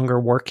no longer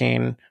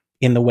working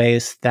in the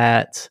ways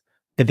that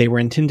they were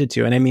intended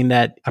to. And I mean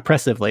that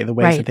oppressively, the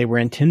ways that they were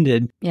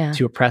intended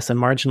to oppress and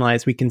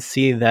marginalize. We can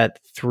see that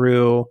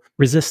through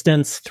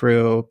resistance,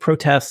 through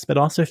protests, but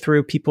also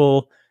through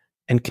people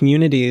and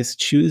communities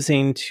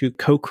choosing to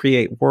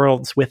co-create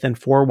worlds with and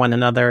for one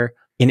another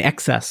in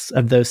excess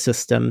of those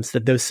systems,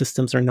 that those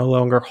systems are no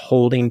longer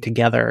holding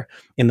together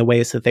in the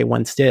ways that they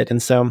once did.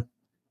 And so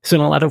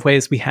in a lot of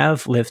ways, we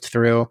have lived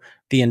through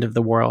the end of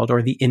the world,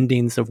 or the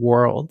endings of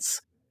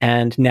worlds.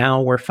 And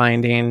now we're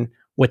finding,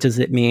 what does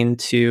it mean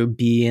to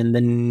be in the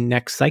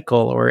next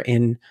cycle or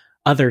in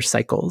other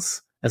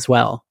cycles as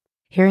well?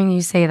 Hearing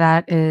you say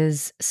that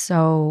is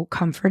so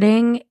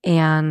comforting.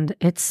 And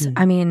it's,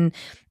 I mean,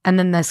 and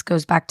then this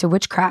goes back to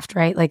witchcraft,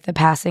 right? Like the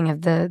passing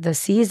of the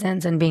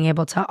seasons and being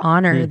able to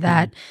honor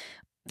that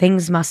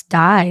things must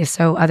die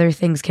so other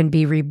things can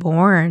be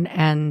reborn.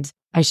 And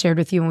I shared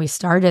with you when we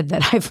started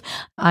that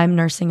I'm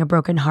nursing a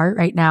broken heart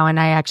right now. And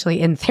I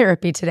actually in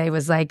therapy today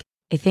was like,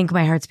 I think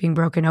my heart's being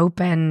broken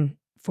open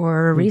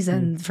for a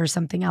reason, for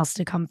something else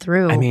to come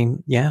through. I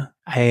mean, yeah,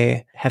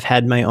 I have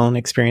had my own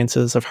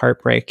experiences of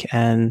heartbreak,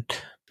 and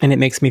it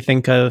makes me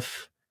think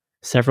of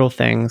several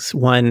things.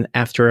 One,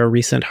 after a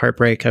recent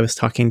heartbreak, I was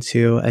talking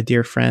to a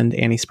dear friend,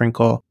 Annie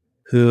Sprinkle,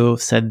 who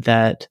said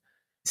that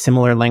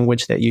similar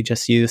language that you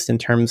just used in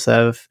terms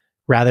of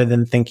rather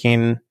than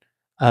thinking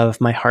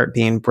of my heart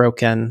being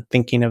broken,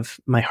 thinking of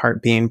my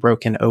heart being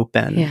broken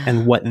open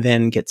and what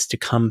then gets to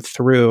come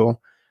through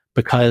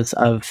because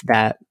of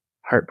that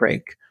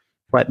heartbreak.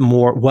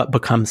 What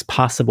becomes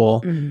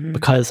possible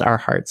because our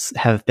hearts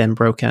have been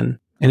broken.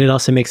 And it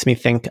also makes me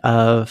think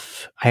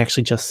of, I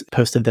actually just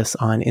posted this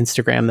on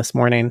Instagram this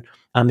morning.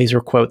 These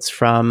were quotes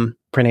from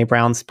Brené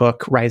Brown's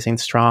book, Rising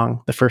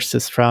Strong. The first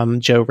is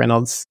from Joe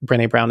Reynolds.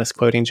 Brené Brown is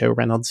quoting Joe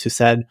Reynolds, who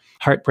said,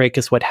 "Heartbreak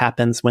is what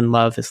happens when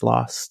love is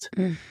lost.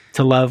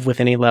 To love with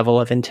any level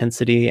of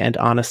intensity and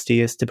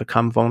honesty is to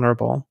become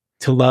vulnerable.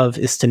 To love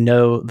is to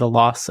know the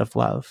loss of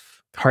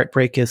love.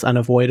 Heartbreak is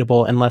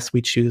unavoidable unless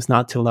we choose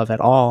not to love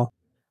at all.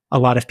 A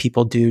lot of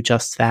people do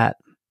just that."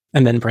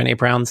 And then Brené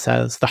Brown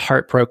says, "The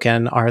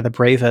heartbroken are the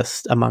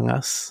bravest among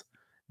us.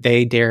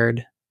 They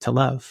dared to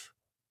love."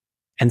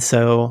 And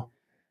so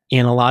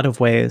in a lot of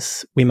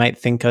ways, we might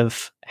think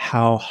of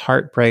how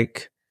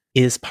heartbreak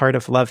is part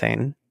of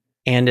loving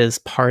and is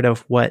part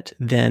of what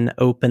then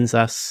opens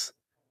us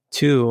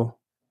to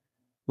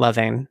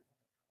loving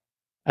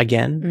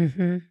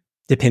again,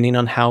 depending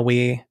on how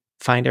we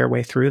find our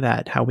way through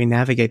that, how we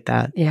navigate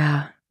that.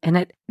 Yeah. And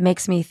it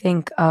makes me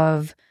think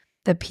of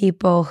the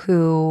people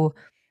who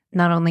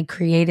not only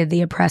created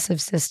the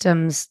oppressive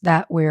systems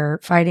that we're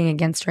fighting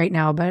against right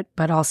now,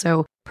 but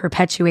also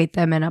perpetuate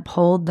them and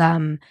uphold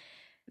them.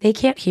 They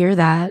can't hear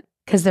that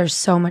because there's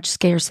so much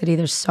scarcity,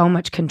 there's so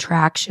much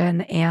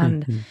contraction.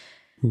 And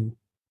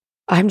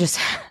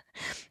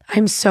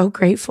I'm so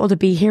grateful to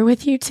be here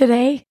with you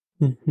today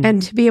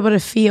and to be able to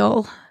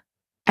feel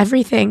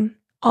everything,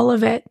 all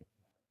of it,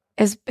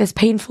 as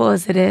painful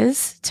as it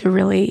is to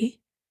really,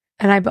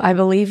 and I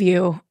believe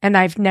you, and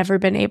I've never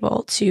been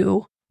able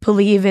to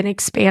believe in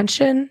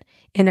expansion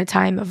in a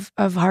time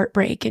of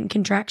heartbreak and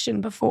contraction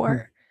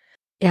before.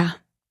 Yeah.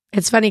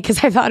 It's funny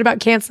because I thought about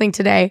canceling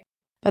today,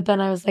 but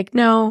then I was like,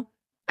 no,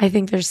 I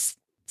think there's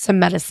some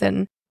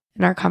medicine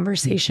in our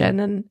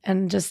conversation.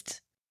 And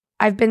just,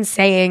 I've been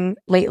saying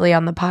lately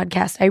on the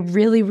podcast, I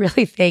really,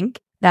 really think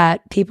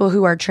that people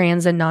who are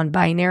trans and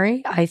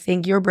non-binary, I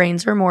think your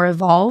brains are more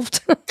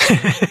evolved.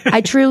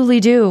 I truly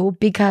do,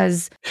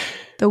 because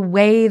the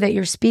way that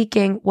you're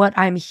speaking, what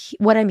I'm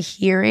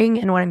hearing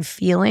and what I'm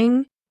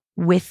feeling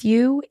with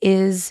you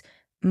is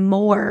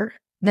more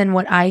than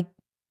what I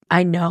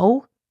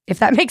know, if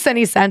that makes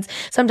any sense.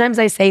 Sometimes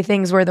I say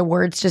things where the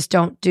words just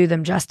don't do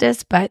them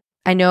justice, but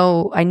I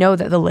know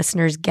that the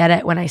listeners get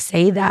it when I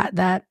say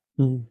that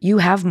you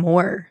have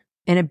more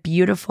in a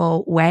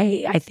beautiful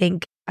way. I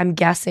think, I'm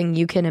guessing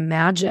you can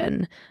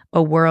imagine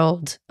a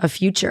world, a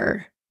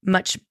future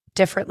much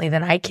differently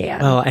than I can.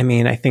 Well, I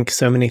mean, I think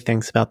so many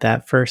things about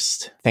that.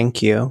 First,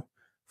 thank you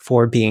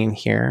for being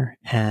here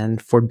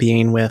and for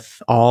being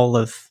with all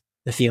of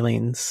the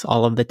feelings,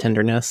 all of the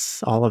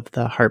tenderness, all of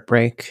the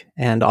heartbreak,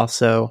 and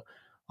also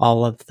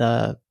all of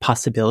the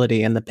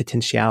possibility and the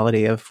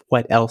potentiality of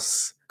what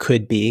else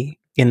could be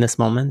in this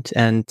moment.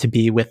 And to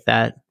be with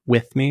that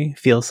with me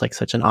feels like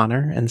such an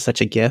honor and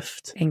such a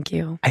gift. Thank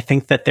you. I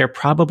think that there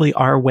probably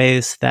are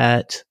ways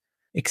that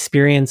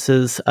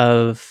experiences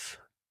of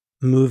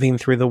moving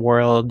through the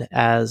world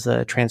as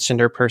a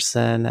transgender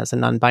person, as a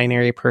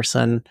non-binary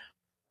person,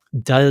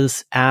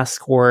 does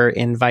ask or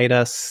invite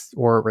us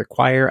or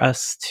require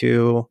us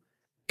to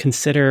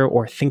consider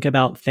or think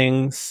about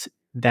things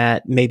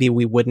that maybe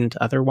we wouldn't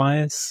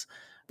otherwise,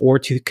 or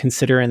to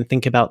consider and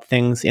think about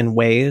things in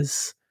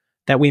ways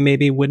that we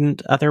maybe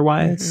wouldn't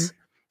otherwise.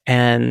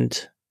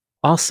 And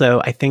also,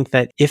 I think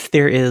that if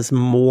there is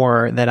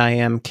more that I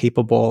am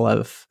capable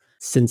of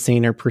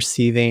sensing or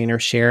perceiving or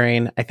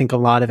sharing, I think a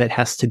lot of it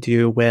has to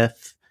do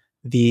with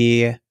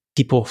the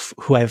people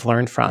who I've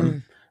learned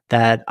from.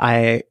 That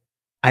I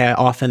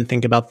often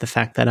think about the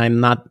fact that I'm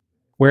not,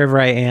 wherever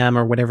I am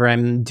or whatever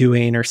I'm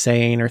doing or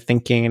saying or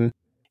thinking,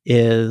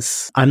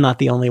 is I'm not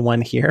the only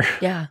one here.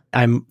 Yeah.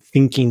 I'm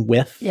thinking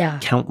with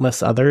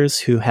countless others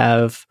who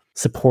have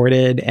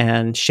supported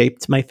and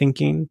shaped my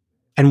thinking.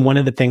 And one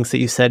of the things that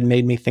you said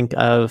made me think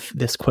of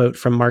this quote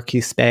from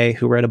Marquise Bey,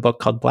 who wrote a book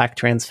called Black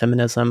Trans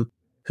Feminism,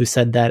 who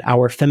said that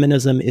our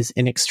feminism is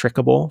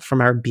inextricable from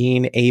our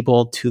being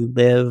able to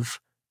live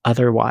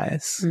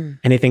otherwise.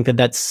 And I think that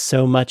that's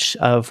so much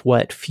of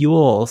what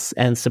fuels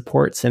and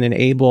supports and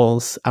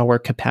enables our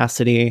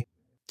capacity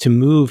to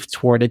move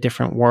toward a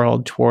different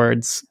world,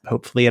 towards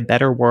hopefully a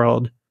better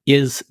world,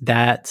 is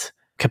that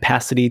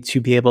capacity to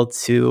be able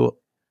to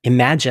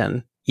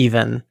imagine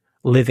even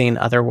living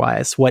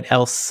otherwise. What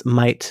else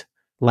might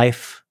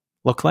life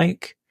look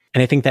like?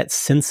 And I think that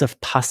sense of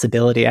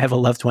possibility, I have a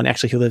loved one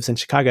actually who lives in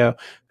Chicago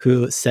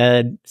who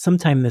said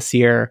sometime this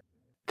year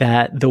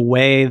that the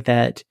way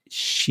that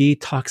she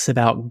talks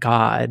about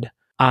God,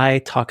 I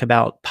talk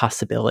about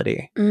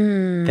possibility.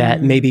 That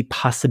maybe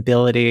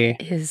possibility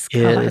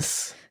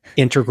is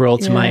integral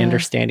to my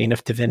understanding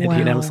of divinity. Wow.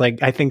 And I was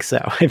like, I think so.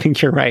 I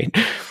think you're right.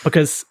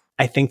 Because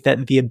I think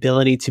that the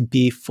ability to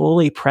be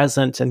fully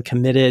present and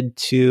committed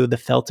to the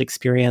felt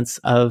experience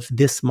of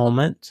this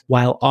moment,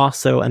 while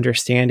also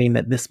understanding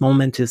that this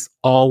moment is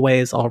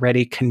always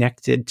already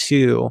connected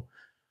to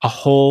a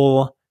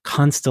whole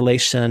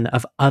constellation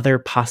of other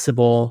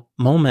possible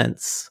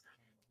moments,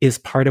 is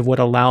part of what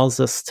allows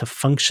us to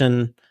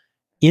function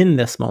in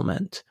this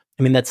moment.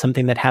 I mean, that's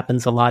something that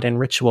happens a lot in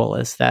ritual,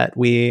 is that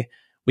we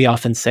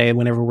often say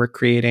whenever we're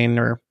creating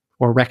or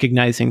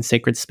recognizing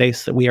sacred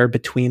space that we are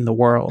between the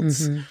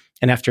worlds. Mm-hmm.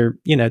 And after,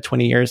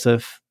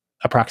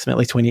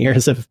 approximately 20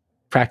 years of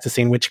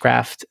practicing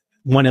witchcraft,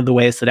 one of the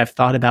ways that I've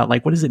thought about,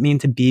 like, what does it mean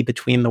to be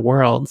between the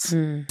worlds?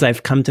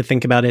 I've come to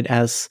think about it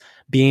as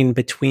being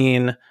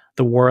between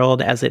the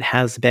world as it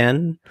has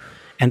been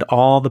and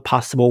all the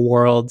possible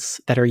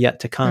worlds that are yet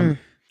to come.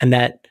 And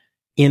that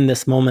in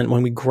this moment,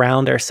 when we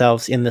ground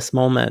ourselves in this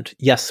moment,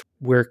 yes,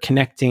 we're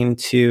connecting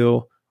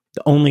to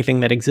the only thing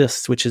that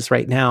exists, which is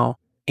right now.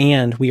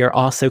 And we are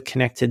also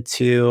connected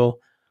to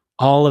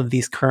all of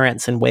these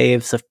currents and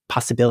waves of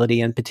possibility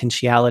and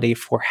potentiality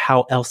for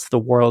how else the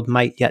world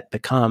might yet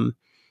become.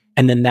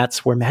 And then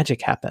that's where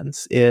magic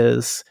happens,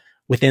 is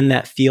within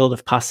that field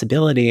of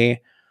possibility,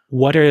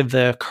 what are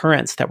the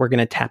currents that we're going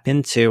to tap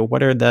into?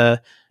 What are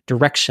the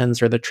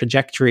directions or the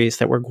trajectories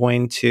that we're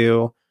going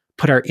to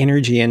put our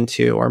energy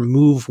into or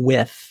move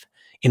with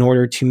in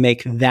order to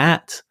make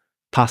that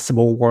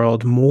possible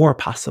world more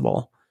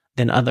possible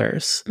than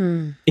others?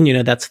 And,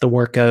 that's the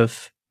work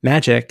of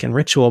magic and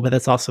ritual, but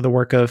that's also the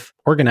work of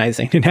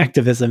organizing and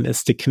activism,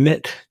 is to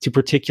commit to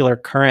particular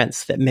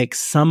currents that make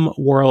some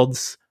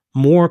worlds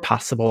more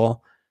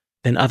possible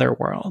than other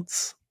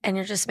worlds. And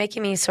you're just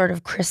making me sort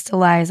of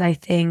crystallize, I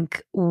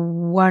think,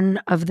 one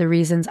of the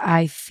reasons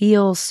I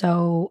feel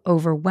so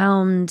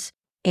overwhelmed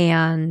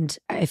and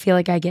I feel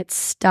like I get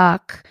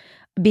stuck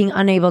being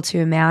unable to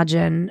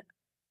imagine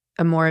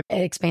a more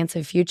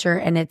expansive future.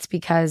 And it's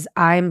because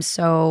I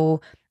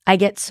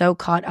get so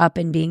caught up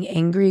in being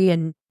angry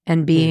and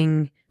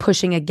being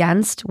pushing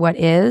against what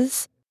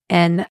is.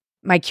 And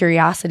my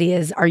curiosity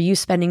is, are you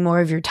spending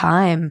more of your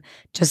time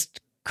just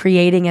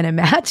creating and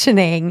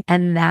imagining?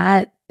 And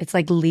that it's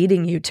like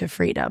leading you to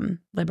freedom,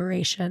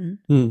 liberation.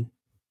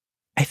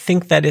 I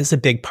think that is a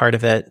big part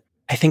of it.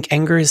 I think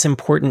anger is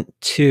important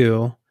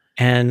too.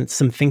 And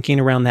some thinking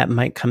around that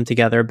might come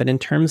together. But in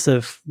terms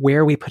of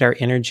where we put our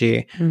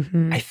energy,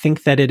 I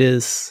think that it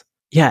is,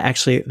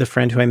 actually the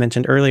friend who I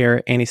mentioned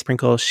earlier, Annie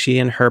Sprinkle, she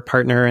and her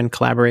partner and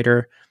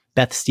collaborator,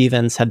 Beth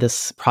Stevens, had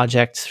this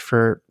project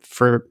for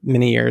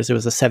many years. It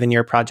was a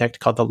 7-year project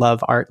called the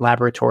Love Art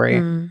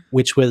Laboratory,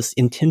 which was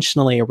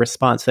intentionally a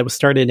response that was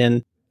started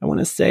in, I want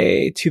to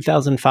say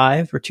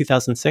 2005 or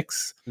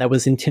 2006. That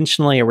was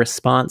intentionally a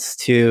response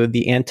to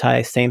the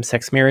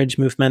anti-same-sex marriage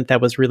movement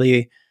that was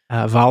really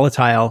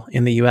volatile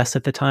in the US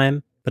at the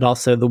time, but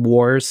also the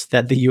wars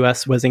that the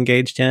US was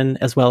engaged in,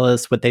 as well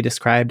as what they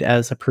described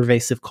as a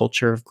pervasive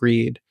culture of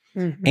greed.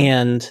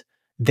 And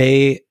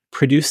they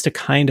produced a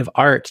kind of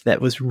art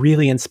that was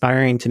really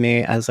inspiring to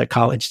me as a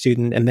college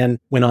student, and then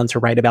went on to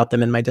write about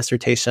them in my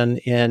dissertation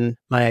in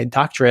my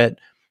doctorate,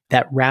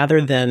 that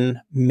rather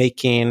than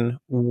making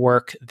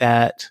work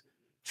that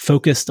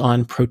focused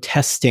on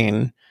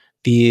protesting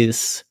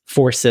these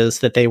forces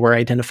that they were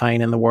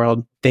identifying in the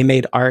world, they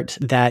made art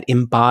that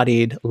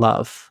embodied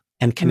love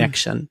and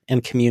connection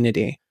and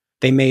community.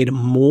 They made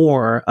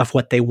more of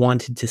what they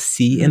wanted to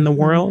see in the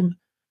world,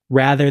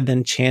 rather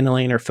than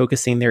channeling or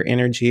focusing their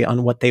energy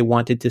on what they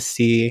wanted to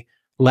see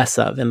less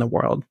of in the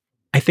world.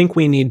 I think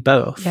we need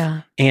both.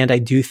 Yeah. And I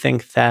do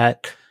think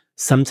that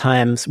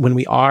sometimes when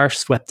we are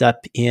swept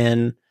up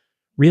in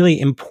really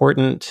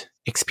important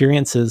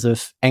experiences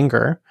of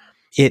anger,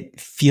 it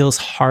feels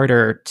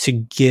harder to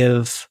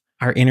give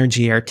our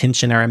energy, our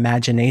attention, our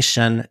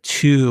imagination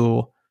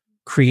to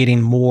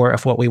creating more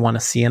of what we want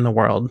to see in the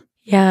world.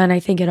 Yeah, and I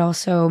think it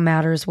also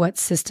matters what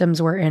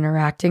systems we're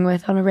interacting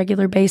with on a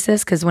regular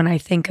basis, because when I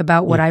think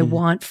about what I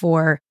want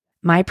for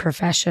my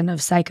profession of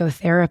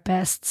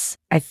psychotherapists,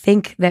 I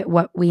think that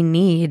what we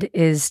need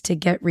is to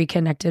get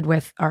reconnected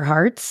with our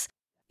hearts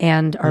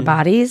and our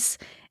bodies,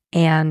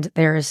 and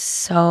there is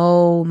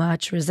so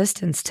much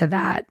resistance to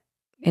that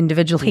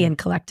individually and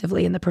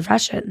collectively in the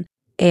profession.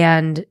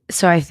 And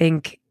so I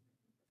think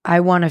I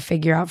want to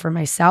figure out for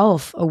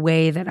myself a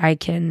way that I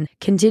can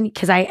continue,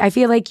 because I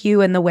feel like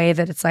you in the way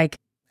that it's like,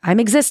 I'm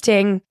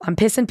existing, I'm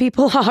pissing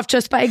people off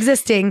just by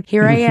existing.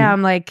 Here I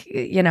am, like,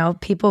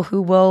 people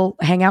who will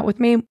hang out with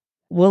me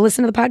will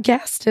listen to the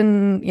podcast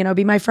and,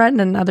 be my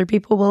friend, and other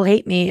people will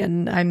hate me.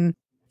 And I'm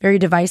very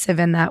divisive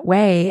in that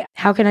way.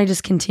 How can I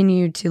just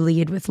continue to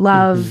lead with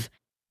love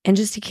and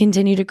just to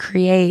continue to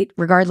create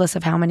regardless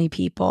of how many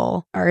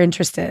people are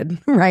interested,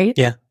 right?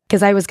 Yeah.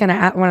 Because I was going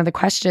to, one of the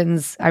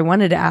questions I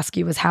wanted to ask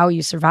you was how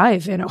you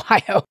survive in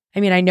Ohio. I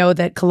mean, I know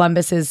that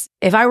Columbus is,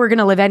 if I were going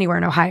to live anywhere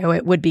in Ohio,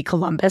 it would be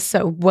Columbus.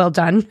 So well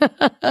done.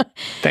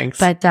 Thanks.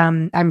 But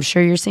I'm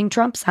sure you're seeing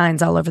Trump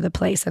signs all over the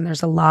place. And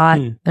there's a lot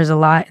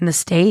in the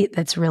state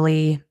that's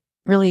really,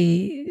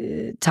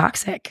 really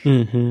toxic.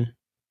 Mm-hmm.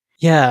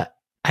 Yeah,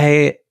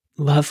 I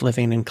love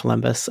living in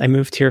Columbus. I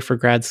moved here for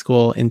grad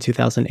school in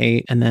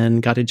 2008 and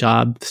then got a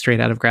job straight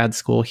out of grad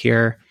school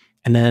here.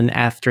 And then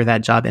after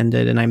that job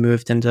ended and I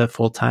moved into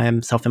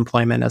full-time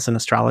self-employment as an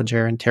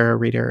astrologer and tarot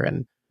reader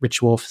and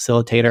ritual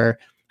facilitator,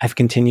 I've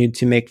continued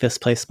to make this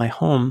place my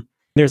home.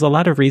 There's a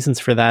lot of reasons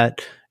for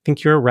that. I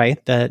think you're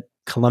right that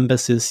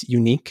Columbus is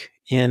unique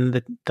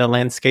in the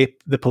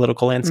landscape, the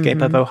political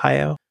landscape of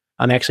Ohio.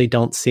 I actually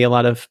don't see a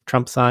lot of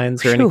Trump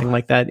signs or anything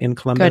like that in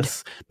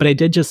Columbus. Good. But I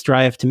did just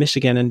drive to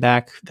Michigan and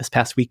back this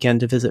past weekend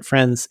to visit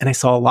friends, and I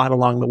saw a lot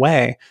along the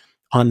way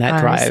on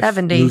that drive,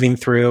 70. Moving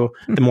through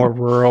the more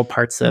rural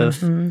parts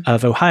of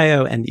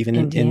Ohio and even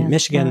in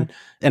Michigan. Yeah.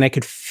 And I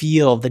could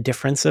feel the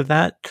difference of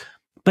that.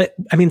 But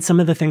I mean, some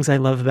of the things I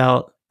love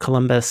about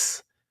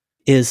Columbus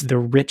is the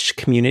rich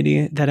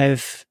community that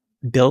I've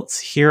built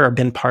here or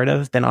been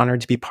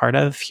honored to be part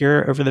of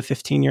here over the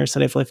 15 years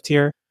that I've lived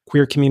here.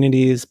 Queer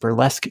communities,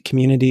 burlesque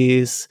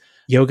communities,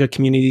 yoga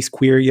communities,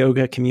 queer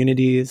yoga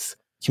communities,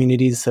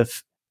 communities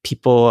of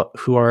people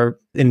who are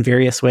in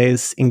various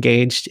ways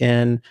engaged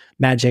in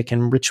magic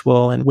and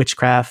ritual and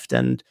witchcraft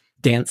and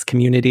dance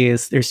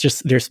communities.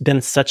 There's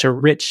been such a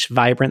rich,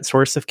 vibrant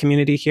source of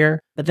community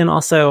here. But then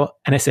also,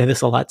 and I say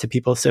this a lot to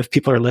people, so if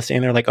people are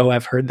listening, they're like, oh,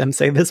 I've heard them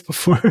say this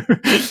before.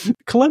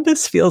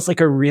 Columbus feels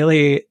like a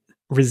really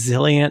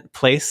resilient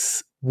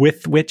place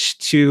with which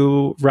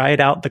to ride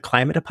out the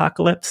climate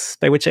apocalypse,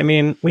 by which I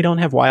mean, we don't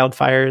have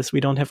wildfires, we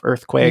don't have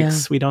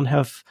earthquakes, we don't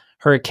have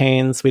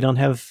hurricanes, we don't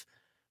have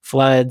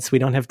floods, we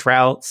don't have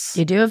droughts.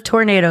 You do have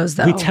tornadoes,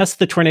 though. We test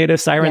the tornado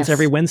sirens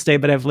every Wednesday,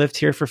 but I've lived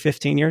here for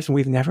 15 years and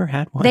we've never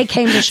had one. They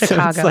came to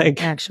Chicago,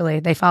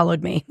 actually. They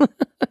followed me.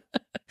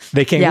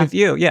 They came with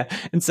you,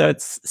 And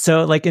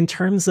so like in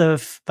terms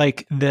of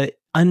like the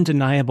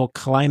undeniable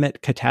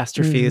climate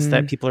catastrophes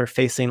that people are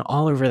facing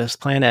all over this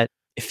planet,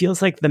 it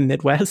feels like the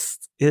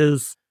Midwest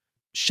is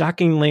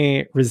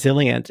shockingly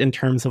resilient in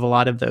terms of a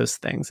lot of those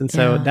things. And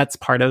so that's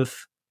part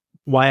of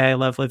why I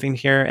love living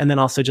here. And then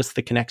also just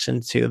the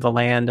connection to the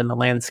land and the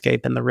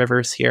landscape and the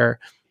rivers here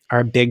are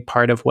a big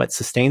part of what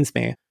sustains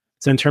me.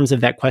 So in terms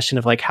of that question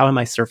of like, how am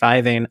I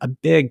surviving? A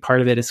big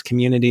part of it is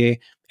community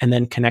and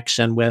then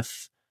connection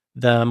with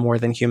the more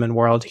than human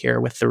world here,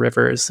 with the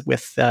rivers,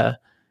 with the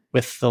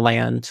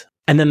land.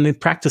 And then the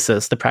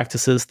practices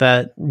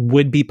that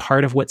would be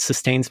part of what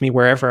sustains me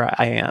wherever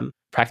I am.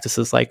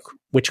 Practices like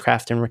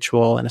witchcraft and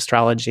ritual and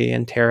astrology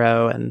and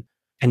tarot and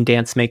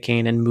dance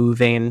making and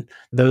moving.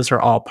 Those are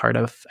all part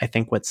of, I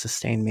think, what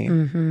sustained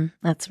me.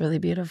 That's really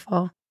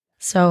beautiful.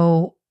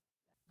 So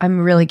I'm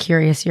really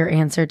curious your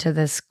answer to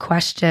this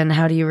question.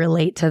 How do you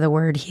relate to the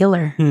word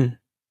healer?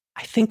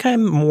 I think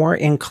I'm more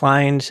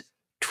inclined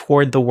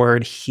toward the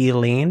word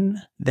healing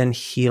than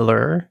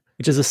healer,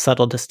 which is a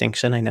subtle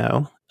distinction, I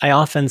know. I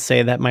often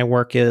say that my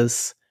work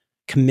is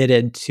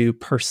committed to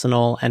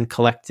personal and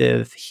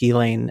collective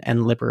healing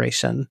and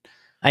liberation.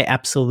 I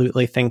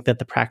absolutely think that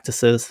the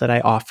practices that I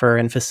offer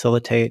and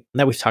facilitate,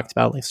 that we've talked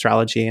about, like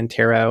astrology and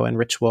tarot and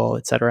ritual,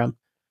 etc.,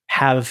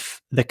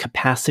 have the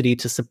capacity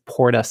to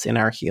support us in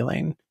our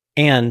healing.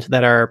 And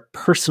that our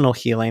personal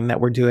healing that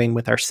we're doing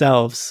with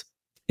ourselves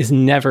is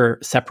never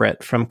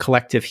separate from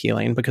collective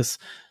healing, because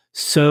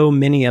so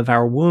many of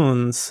our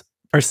wounds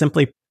are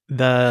simply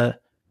the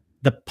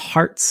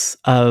parts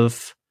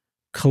of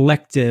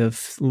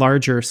collective,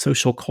 larger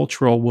social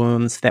cultural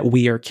wounds that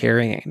we are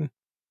carrying.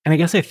 And I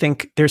guess I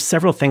think there's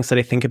several things that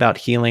I think about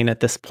healing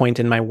at this point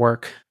in my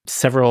work,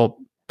 several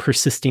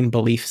persisting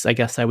beliefs, I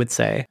guess I would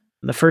say.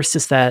 The first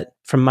is that,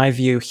 from my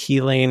view,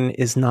 healing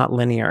is not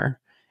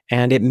linear,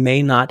 and it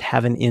may not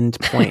have an end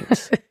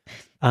point.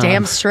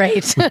 Damn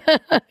straight.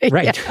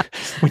 Right.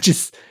 Which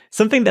is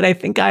something that I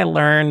think I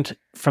learned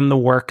from the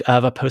work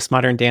of a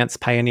postmodern dance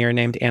pioneer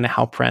named Anna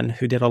Halprin,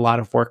 who did a lot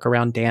of work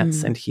around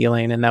dance and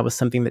healing. And that was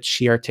something that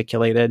she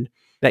articulated,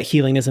 that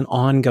healing is an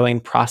ongoing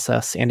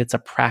process and it's a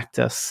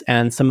practice.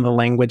 And some of the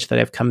language that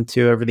I've come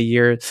to over the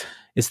years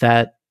is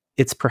that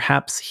it's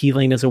perhaps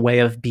healing as a way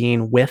of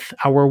being with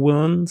our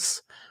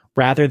wounds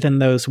rather than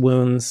those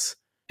wounds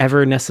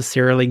ever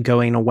necessarily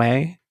going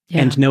away.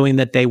 And knowing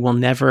that they will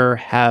never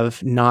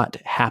have not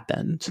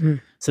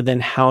happened. So then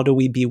how do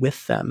we be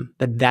with them?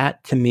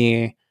 That to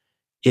me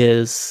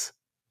is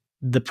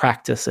the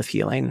practice of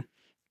healing.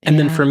 And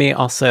then for me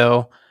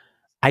also,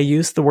 I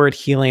use the word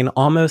healing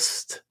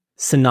almost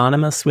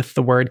synonymous with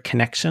the word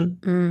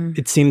connection.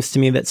 It seems to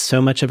me that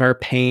so much of our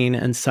pain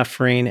and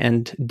suffering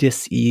and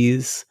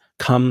dis-ease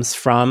comes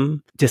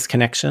from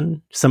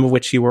disconnection, some of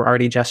which you were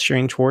already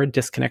gesturing toward,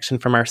 disconnection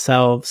from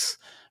ourselves,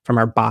 from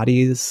our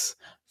bodies,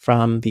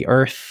 from the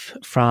earth,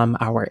 from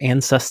our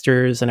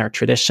ancestors and our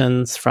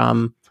traditions,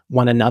 from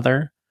one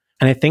another.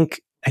 And I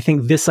think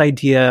this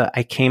idea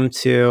I came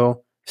to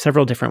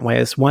several different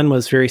ways. One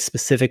was very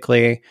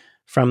specifically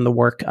from the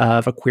work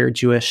of a queer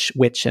Jewish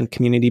witch and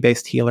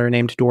community-based healer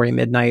named Dory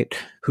Midnight,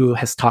 who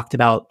has talked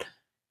about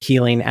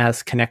healing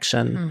as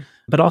connection.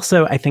 But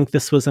also, I think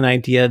this was an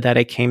idea that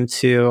I came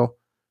to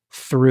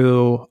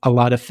through a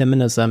lot of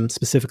feminism,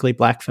 specifically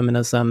Black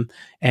feminism,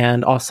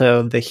 and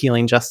also the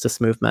healing justice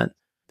movement.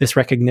 This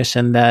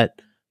recognition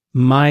that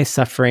my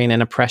suffering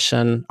and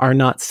oppression are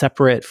not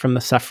separate from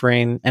the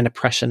suffering and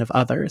oppression of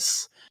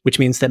others, which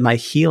means that my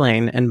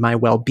healing and my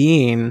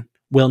well-being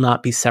will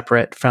not be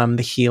separate from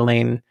the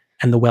healing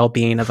and the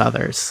well-being of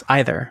others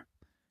either,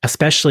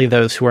 especially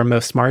those who are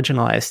most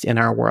marginalized in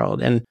our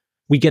world. And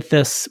we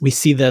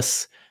see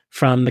this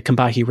from the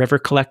Combahee River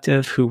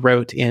Collective, who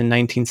wrote in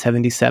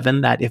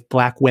 1977 that if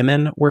Black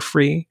women were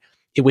free,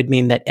 it would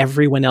mean that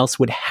everyone else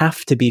would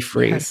have to be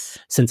free,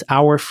 since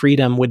our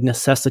freedom would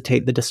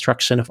necessitate the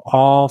destruction of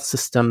all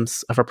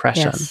systems of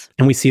oppression.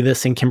 And we see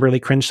this in Kimberly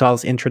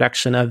Crenshaw's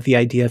introduction of the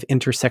idea of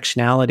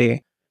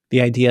intersectionality,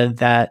 the idea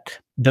that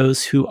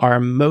those who are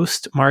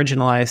most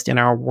marginalized in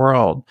our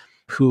world,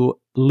 who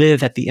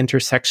live at the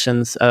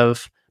intersections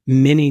of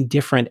many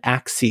different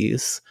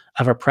axes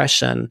of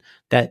oppression,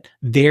 that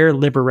their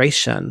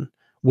liberation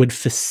would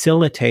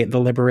facilitate the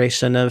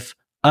liberation of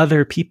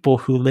other people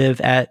who live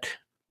at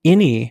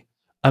any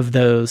of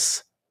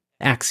those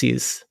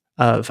axes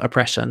of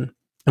oppression.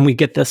 And we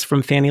get this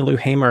from Fannie Lou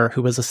Hamer,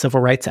 who was a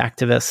civil rights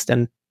activist,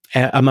 and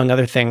among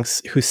other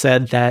things, who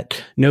said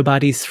that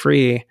nobody's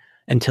free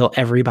until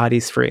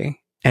everybody's free.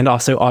 And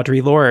also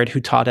Audre Lorde, who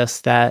taught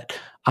us that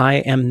I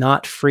am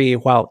not free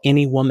while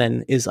any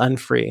woman is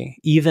unfree,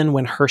 even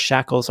when her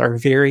shackles are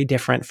very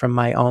different from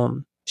my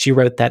own. She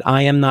wrote that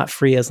I am not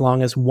free as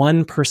long as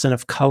one person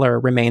of color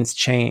remains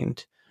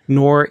chained,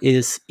 nor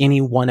is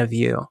any one of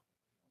you.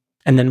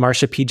 And then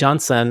Marsha P.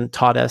 Johnson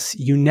taught us,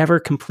 you never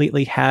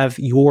completely have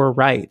your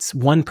rights,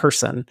 one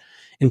person,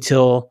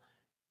 until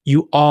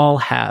you all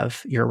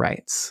have your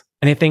rights.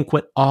 And I think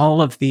what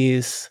all of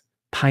these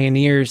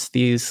pioneers,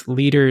 these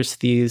leaders,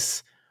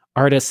 these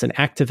artists and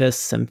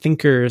activists and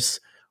thinkers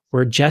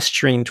were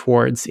gesturing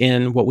towards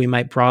in what we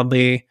might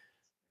broadly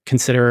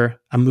consider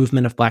a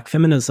movement of Black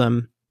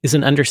feminism is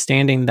an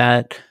understanding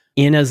that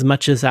in as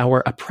much as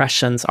our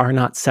oppressions are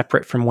not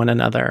separate from one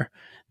another,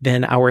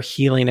 then our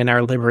healing and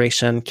our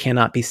liberation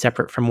cannot be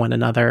separate from one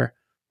another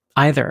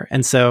either.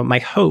 And so my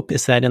hope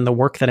is that in the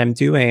work that I'm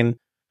doing,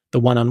 the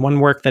one-on-one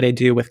work that I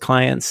do with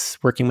clients,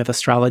 working with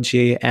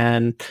astrology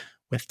and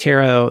with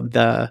tarot,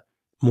 the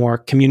more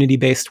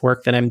community-based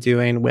work that I'm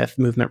doing with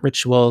movement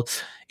ritual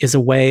is a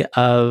way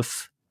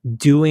of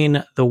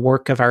doing the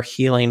work of our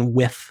healing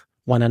with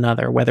one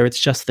another, whether it's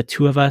just the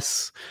two of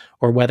us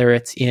or whether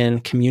it's in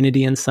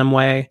community in some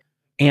way,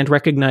 and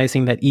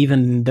recognizing that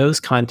even in those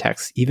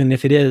contexts, even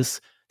if it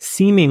is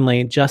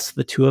seemingly just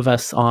the two of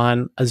us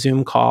on a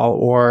Zoom call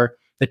or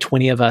the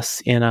 20 of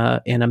us in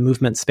a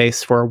movement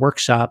space for a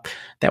workshop,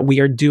 that we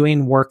are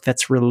doing work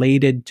that's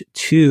related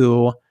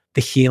to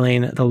the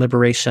healing, the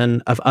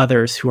liberation of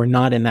others who are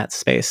not in that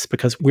space,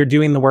 because we're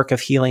doing the work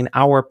of healing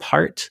our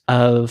part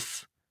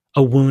of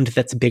a wound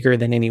that's bigger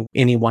than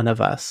any one of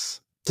us.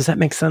 Does that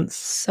make sense?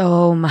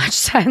 So much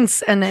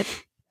sense. And it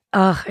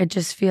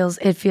just feels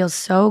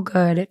so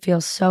good. It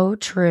feels so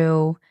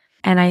true.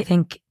 And I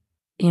think,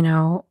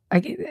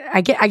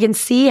 I can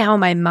see how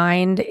my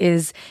mind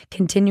is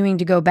continuing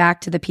to go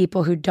back to the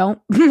people who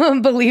don't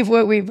believe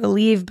what we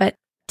believe, but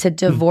to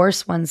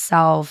divorce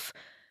oneself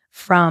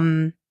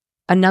from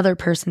another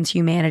person's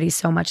humanity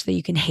so much that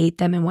you can hate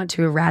them and want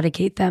to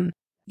eradicate them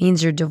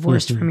means you're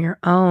divorced from your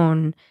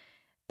own.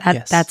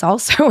 That's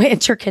also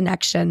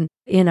interconnection,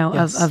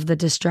 of the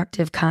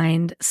destructive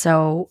kind.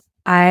 So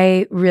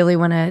I really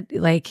want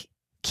to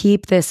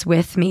keep this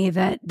with me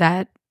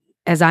that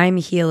as I'm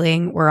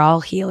healing, we're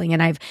all healing.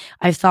 And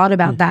I've thought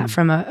about that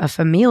from a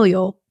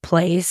familial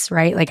place,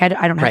 right? Like I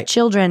don't have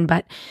children,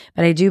 but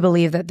I do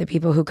believe that the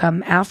people who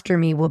come after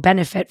me will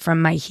benefit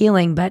from my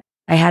healing. But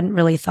I hadn't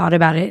really thought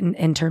about it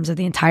in terms of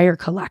the entire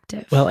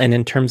collective. Well, and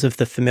in terms of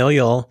the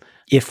familial,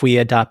 if we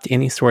adopt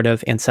any sort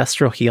of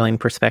ancestral healing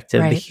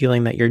perspective, the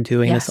healing that you're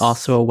doing is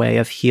also a way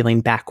of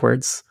healing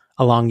backwards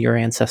along your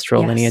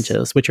ancestral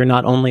lineages, which are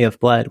not only of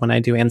blood. When I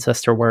do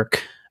ancestor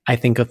work, I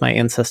think of my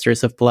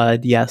ancestors of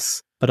blood,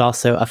 yes, but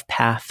also of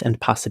path and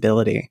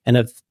possibility. And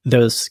of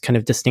those kind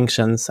of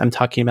distinctions, I'm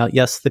talking about,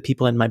 yes, the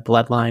people in my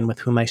bloodline with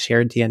whom I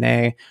share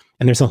DNA,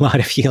 and there's a lot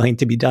of healing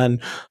to be done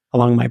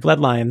along my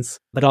bloodlines,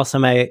 but also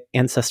my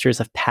ancestors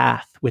of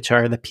path, which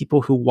are the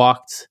people who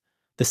walked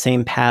the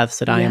same paths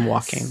that I am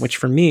walking, which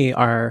for me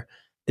are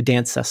the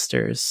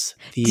dancestors,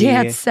 the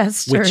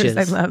witches.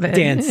 I love it.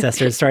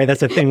 Dancestors. Sorry,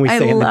 that's a thing we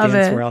say in the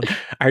dance world.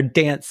 Our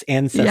dance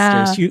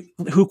ancestors,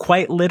 who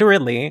quite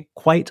literally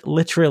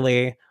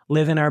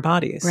live in our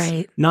bodies,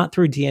 not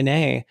through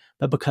DNA,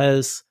 but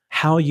because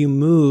how you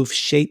move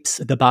shapes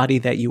the body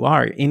that you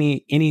are.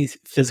 Any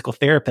physical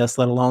therapist,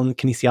 let alone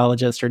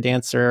kinesiologist or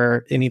dancer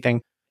or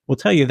anything, will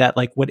tell you that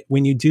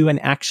when you do an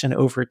action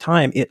over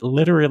time, it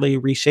literally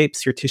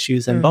reshapes your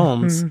tissues and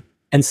bones.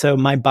 And so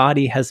my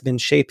body has been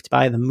shaped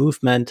by the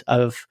movement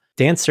of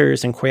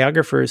dancers and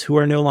choreographers who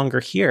are no longer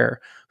here,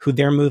 who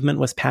their movement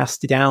was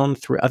passed down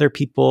through other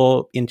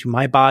people into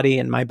my body,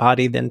 and my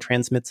body then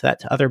transmits that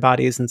to other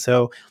bodies. And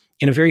so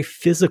in a very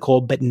physical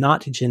but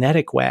not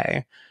genetic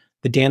way,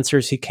 the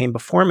dancers who came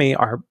before me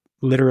are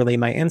literally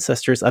my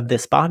ancestors of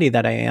this body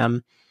that I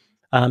am.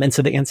 And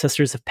so the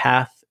ancestors of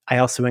path, I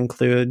also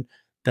include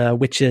the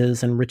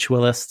witches and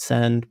ritualists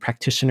and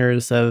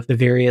practitioners of the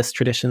various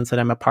traditions that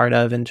I'm a part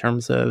of in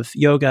terms of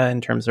yoga,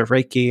 in terms of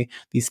Reiki,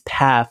 these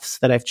paths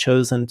that I've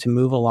chosen to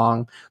move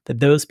along,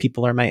 that those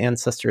people are my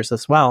ancestors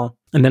as well.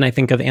 And then I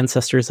think of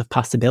ancestors of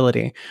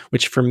possibility,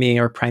 which for me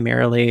are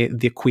primarily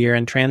the queer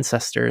and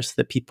transcestors,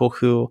 the people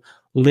who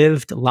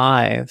lived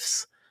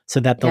lives so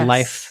that the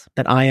life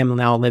that I am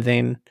now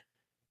living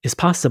is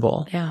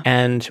possible. Yeah.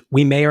 And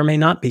we may or may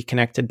not be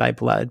connected by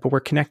blood, but we're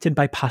connected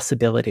by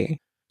possibility.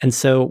 And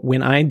so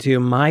when I do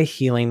my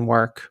healing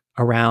work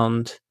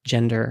around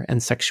gender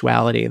and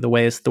sexuality, the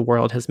ways the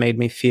world has made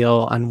me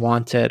feel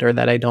unwanted or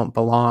that I don't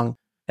belong,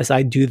 as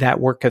I do that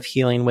work of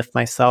healing with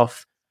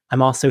myself,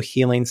 I'm also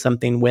healing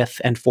something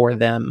with and for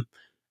them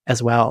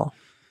as well.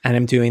 And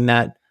I'm doing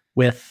that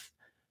with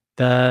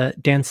the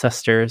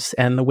ancestors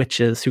and the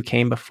witches who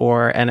came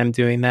before, and I'm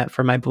doing that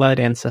for my blood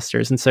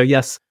ancestors. And so,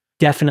 yes,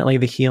 definitely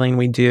the healing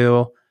we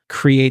do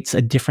creates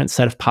a different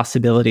set of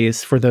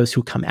possibilities for those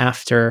who come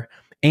after.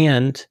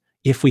 And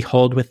if we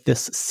hold with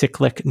this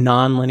cyclic,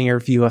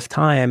 nonlinear view of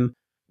time,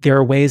 there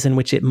are ways in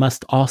which it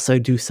must also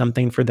do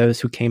something for those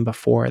who came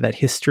before, that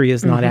history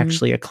is not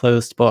actually a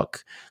closed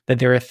book, that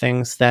there are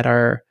things that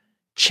are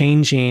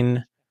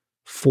changing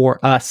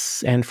for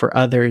us and for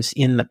others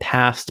in the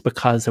past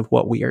because of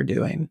what we are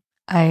doing.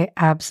 I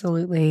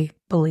absolutely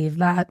believe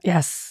that.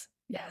 Yes.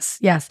 Yes.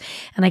 Yes.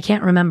 And I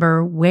can't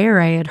remember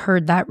where I had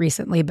heard that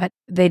recently, but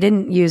they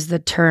didn't use the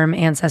term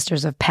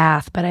ancestors of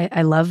path. But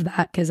I love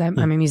that because I'm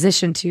a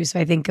musician too. So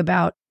I think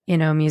about,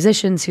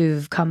 musicians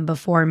who've come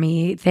before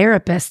me,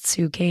 therapists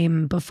who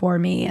came before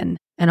me, and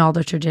all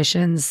the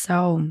traditions.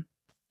 So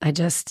I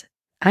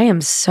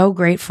am so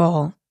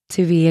grateful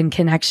to be in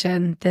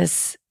connection.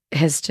 This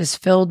has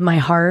just filled my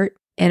heart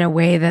in a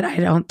way that I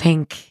don't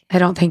think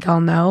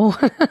I'll know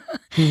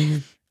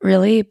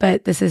really,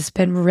 but this has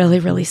been really,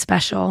 really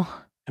special.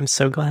 I'm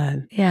so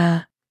glad.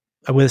 Yeah.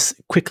 I was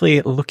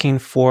quickly looking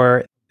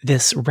for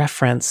this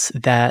reference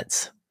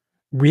that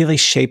really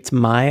shaped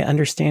my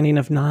understanding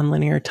of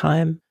nonlinear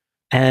time.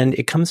 And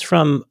it comes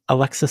from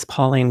Alexis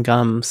Pauline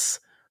Gumbs,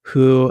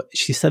 who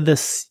she said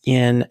this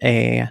in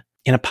a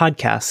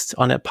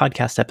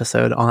podcast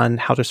episode on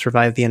how to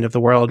survive the end of the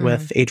world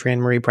with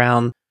Adrienne Marie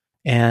Brown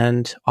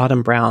and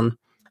Autumn Brown.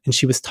 And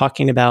she was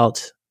talking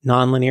about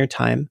nonlinear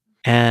time.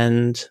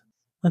 And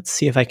let's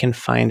see if I can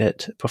find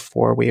it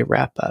before we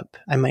wrap up.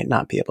 I might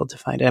not be able to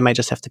find it. I might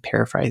just have to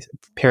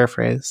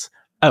paraphrase.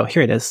 Oh,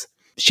 here it is.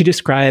 She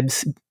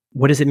describes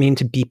what does it mean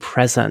to be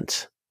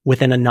present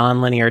within a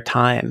nonlinear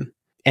time.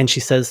 And she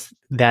says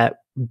that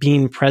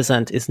being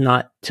present is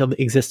not to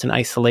exist in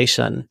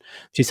isolation.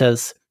 She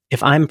says,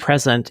 if I'm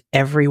present,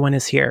 everyone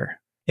is here.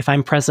 If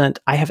I'm present,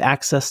 I have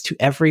access to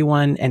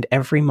everyone and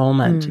every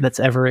moment that's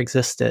ever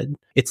existed.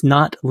 It's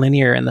not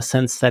linear in the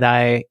sense that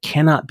I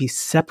cannot be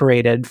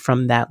separated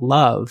from that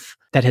love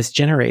that has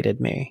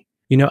generated me.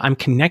 I'm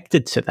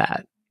connected to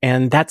that.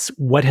 And that's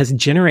what has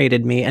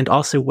generated me and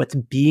also what's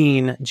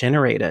being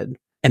generated.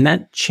 And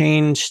that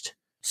changed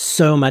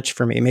so much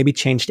for me, maybe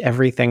changed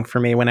everything for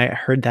me when I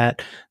heard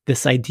that,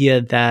 this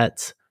idea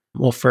that,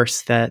 well,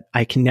 first, that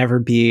I can never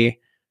be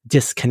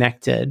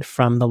disconnected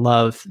from the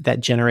love that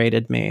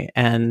generated me.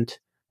 And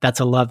that's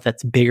a love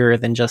that's bigger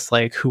than just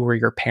like, who were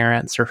your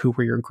parents or who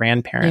were your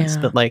grandparents,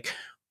 but like,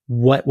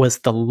 what was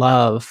the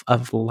love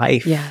of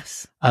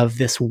life, of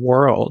this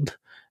world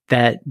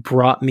that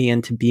brought me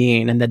into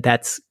being, and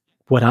that's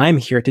what I'm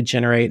here to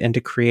generate and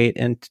to create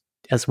and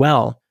as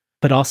well.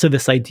 But also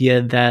this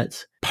idea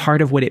that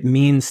part of what it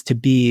means to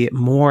be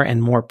more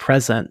and more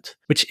present,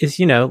 which is,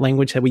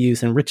 language that we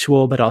use in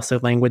ritual, but also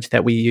language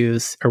that we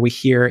use or we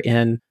hear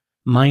in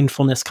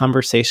mindfulness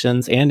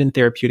conversations and in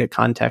therapeutic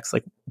contexts,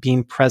 like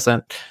being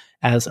present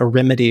as a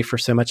remedy for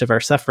so much of our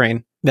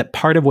suffering, that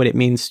part of what it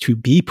means to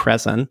be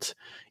present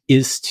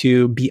is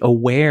to be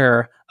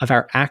aware of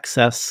our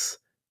access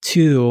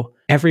to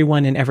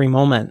everyone in every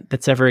moment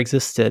that's ever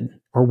existed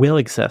or will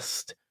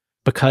exist,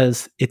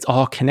 because it's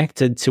all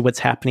connected to what's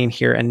happening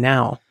here and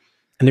now.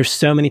 And there's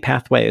so many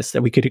pathways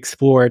that we could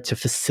explore to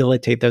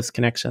facilitate those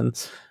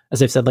connections.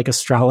 As I've said, like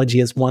astrology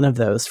is one of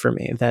those for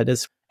me. That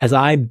is, as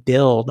I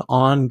build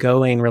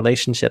ongoing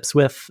relationships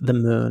with the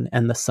moon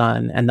and the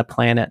sun and the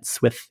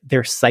planets, with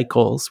their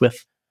cycles,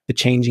 with the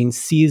changing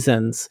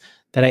seasons,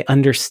 that I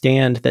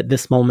understand that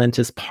this moment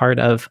is part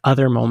of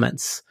other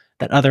moments,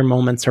 that other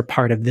moments are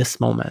part of this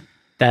moment.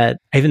 That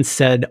I even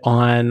said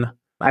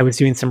I was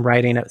doing some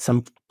writing at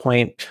some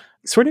point,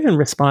 sort of in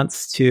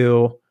response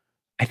to,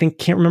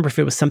 can't remember if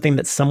it was something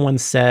that someone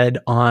said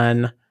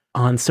on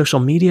social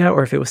media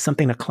or if it was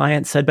something a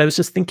client said, but I was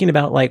just thinking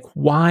about like,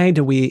 why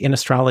do we in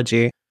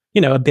astrology,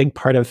 a big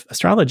part of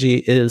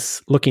astrology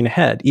is looking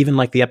ahead, even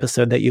like the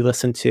episode that you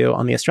listened to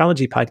on the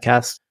astrology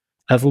podcast,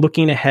 of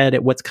looking ahead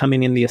at what's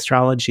coming in the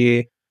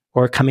astrology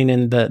or coming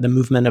in the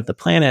movement of the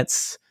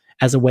planets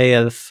as a way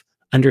of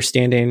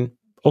understanding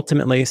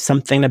ultimately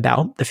something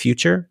about the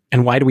future.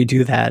 And why do we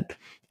do that?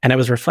 And I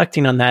was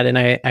reflecting on that, and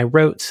I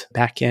wrote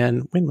back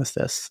in, when was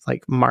this?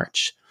 Like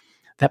March,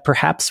 that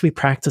perhaps we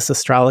practice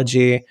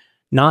astrology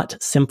not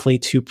simply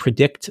to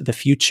predict the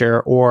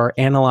future or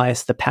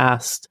analyze the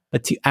past,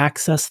 but to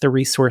access the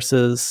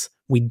resources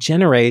we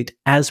generate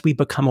as we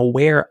become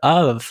aware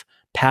of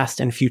past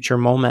and future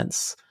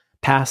moments,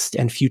 past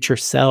and future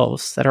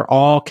selves that are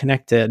all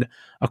connected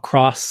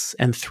across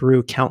and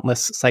through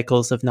countless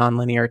cycles of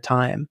nonlinear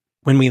time.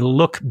 When we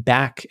look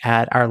back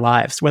at our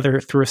lives, whether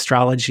through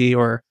astrology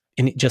or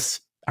in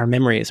just our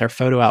memories, our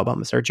photo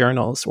albums, our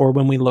journals, or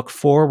when we look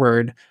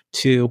forward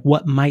to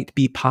what might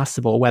be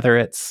possible, whether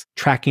it's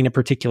tracking a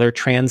particular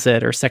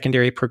transit or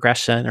secondary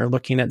progression or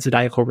looking at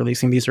zodiacal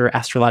releasing, these are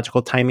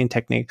astrological timing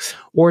techniques,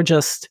 or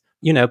just,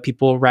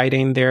 people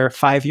writing their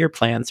 5-year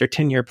plans or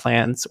 10-year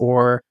plans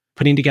or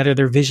putting together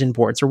their vision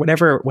boards or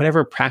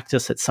whatever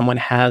practice that someone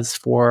has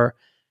for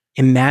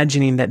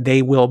imagining that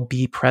they will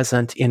be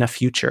present in a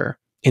future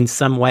in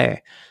some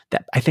way.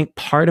 That I think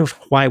part of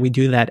why we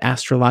do that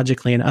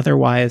astrologically and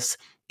otherwise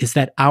is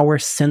that our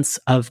sense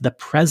of the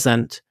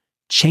present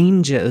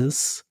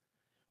changes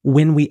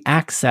when we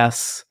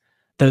access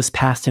those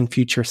past and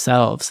future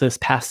selves, those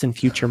past and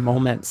future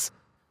moments,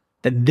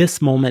 that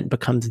this moment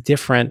becomes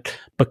different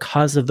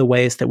because of the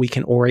ways that we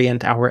can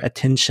orient our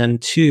attention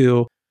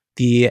to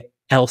the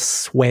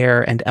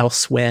elsewhere and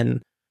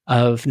elsewhen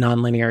of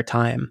nonlinear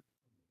time.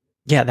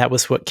 Yeah, that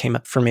was what came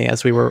up for me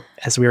as we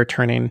were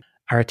turning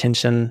our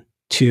attention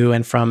to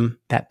and from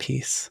that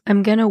piece.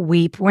 I'm going to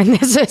weep when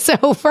this is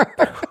over,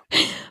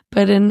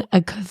 but in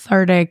a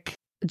cathartic,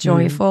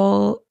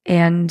 joyful,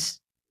 and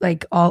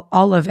like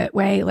all of it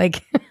way.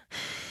 Like,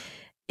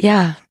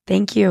 yeah,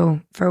 thank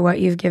you for what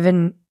you've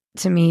given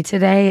to me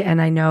today.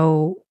 And I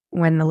know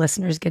when the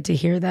listeners get to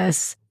hear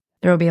this,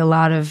 there will be a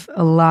lot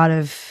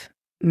of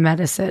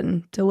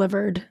medicine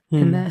delivered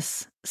in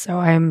this. So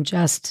I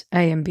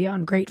am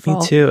beyond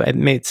grateful. Me too. It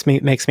makes me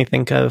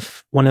think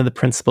of one of the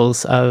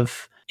principles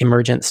of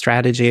emergent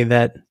strategy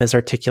that is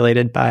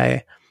articulated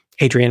by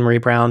Adrienne Marie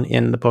Brown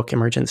in the book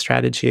Emergent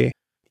Strategy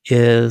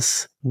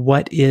is,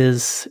 what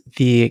is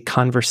the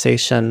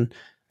conversation?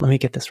 Let me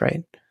get this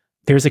right.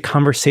 There's a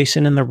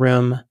conversation in the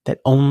room that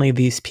only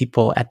these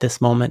people at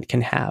this moment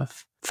can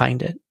have.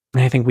 Find it.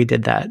 And I think we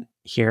did that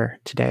here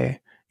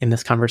today in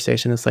this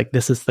conversation. It's like,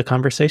 this is the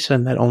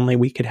conversation that only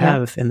we could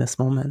have in this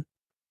moment.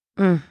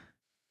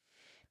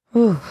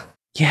 Ooh.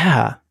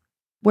 Yeah.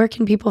 Where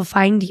can people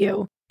find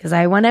you? Because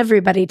I want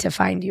everybody to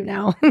find you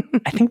now.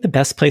 I think the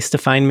best place to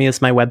find me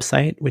is my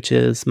website, which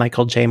is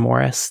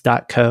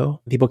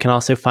michaeljmorris.co. People can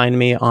also find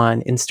me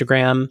on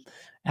Instagram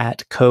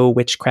at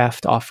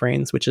Co-Witchcraft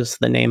Offerings, which is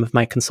the name of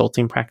my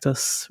consulting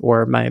practice,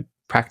 or my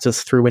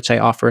practice through which I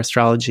offer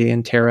astrology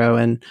and tarot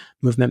and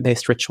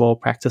movement-based ritual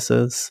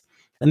practices.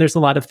 And there's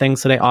a lot of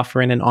things that I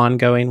offer in an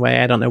ongoing way.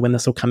 I don't know when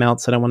this will come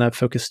out, so I don't want to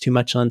focus too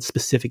much on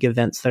specific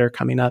events that are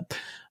coming up.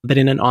 But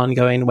in an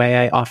ongoing way,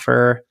 I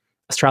offer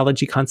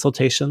astrology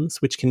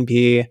consultations, which can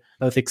be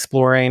both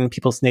exploring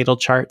people's natal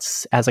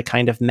charts as a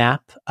kind of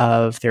map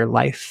of their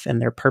life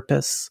and their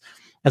purpose,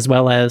 as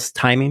well as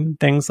timing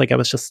things like I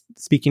was just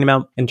speaking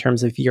about in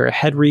terms of year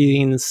ahead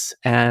readings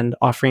and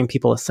offering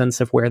people a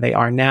sense of where they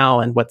are now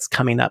and what's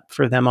coming up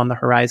for them on the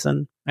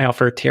horizon. I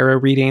offer tarot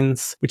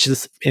readings, which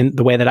is, in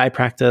the way that I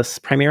practice,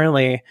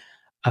 primarily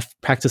a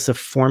practice of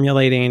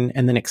formulating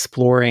and then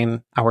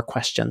exploring our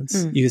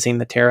questions using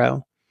the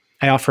tarot.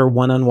 I offer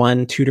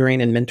one-on-one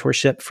tutoring and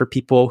mentorship for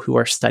people who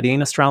are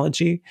studying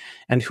astrology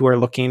and who are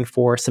looking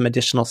for some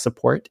additional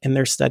support in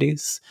their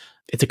studies.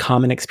 It's a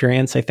common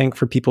experience, I think,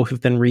 for people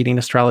who've been reading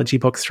astrology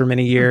books for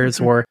many years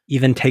or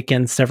even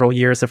taken several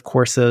years of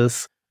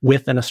courses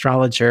with an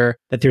astrologer,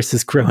 that there's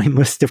this growing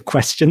list of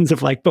questions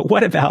of like, but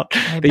what about?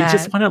 But you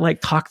just want to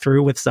like talk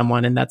through with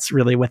someone. And that's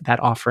really what that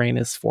offering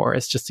is for.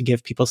 It's just to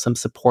give people some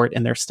support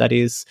in their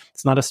studies.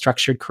 It's not a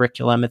structured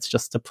curriculum. It's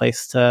just a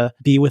place to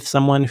be with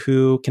someone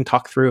who can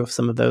talk through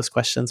some of those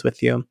questions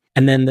with you.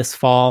 And then this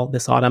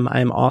autumn,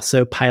 I'm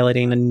also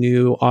piloting a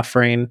new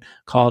offering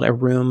called A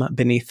Room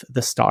Beneath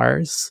the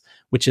Stars,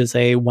 which is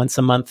a once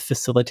a month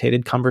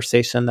facilitated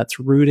conversation that's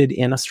rooted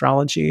in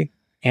astrology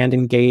and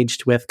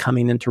engaged with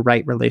coming into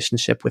right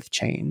relationship with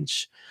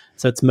change.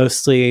 So it's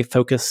mostly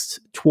focused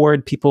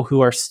toward people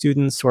who are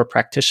students or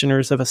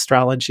practitioners of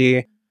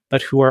astrology,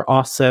 but who are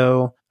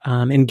also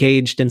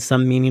engaged in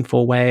some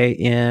meaningful way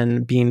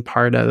in being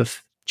part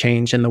of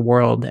change in the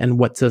world. And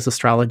what does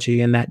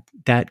astrology and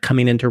that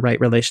coming into right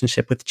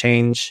relationship with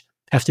change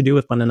have to do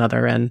with one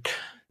another? And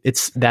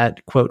it's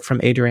that quote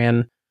from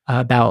Adrienne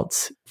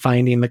about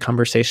finding the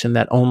conversation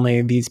that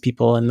only these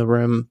people in the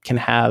room can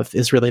have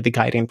is really the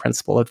guiding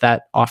principle of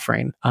that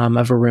offering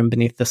of A Room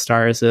Beneath the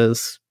Stars.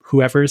 Is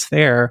whoever's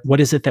there, what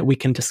is it that we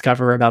can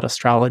discover about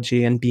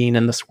astrology and being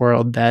in this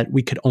world that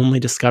we could only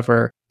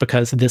discover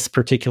because this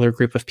particular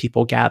group of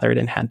people gathered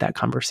and had that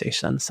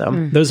conversation?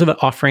 So those are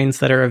the offerings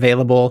that are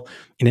available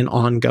in an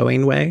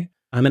ongoing way.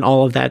 And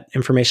all of that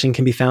information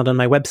can be found on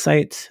my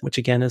website, which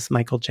again is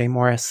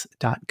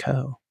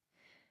michaeljmorris.co.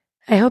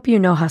 I hope you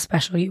know how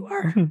special you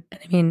are.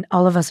 I mean,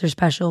 all of us are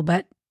special,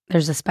 but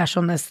there's a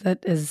specialness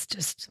that is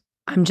just,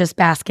 I'm just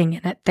basking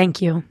in it.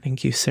 Thank you.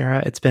 Thank you,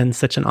 Sarah. It's been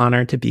such an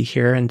honor to be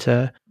here and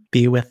to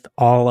be with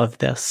all of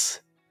this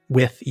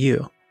with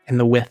you. And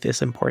the with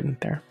is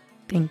important there.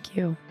 Thank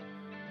you.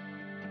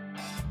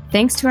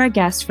 Thanks to our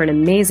guest for an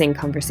amazing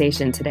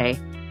conversation today.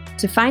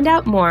 To find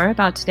out more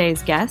about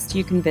today's guest,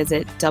 you can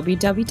visit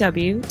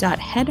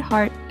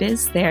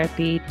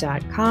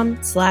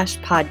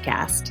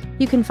www.headheartbiztherapy.com/podcast.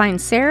 You can find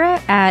Sarah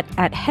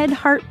at Head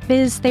Heart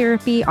Biz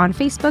Therapy on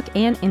Facebook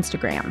and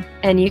Instagram.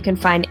 And you can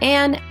find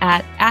Anne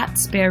at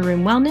Spare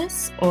Room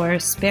Wellness or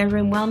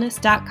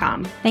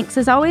spareroomwellness.com. Thanks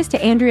as always to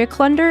Andrea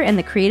Klunder and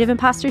the Creative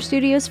Imposter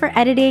Studios for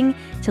editing,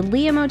 to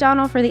Liam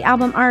O'Donnell for the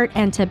album art,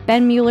 and to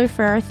Ben Mueller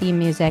for our theme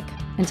music.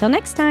 Until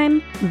next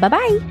time,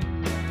 bye-bye.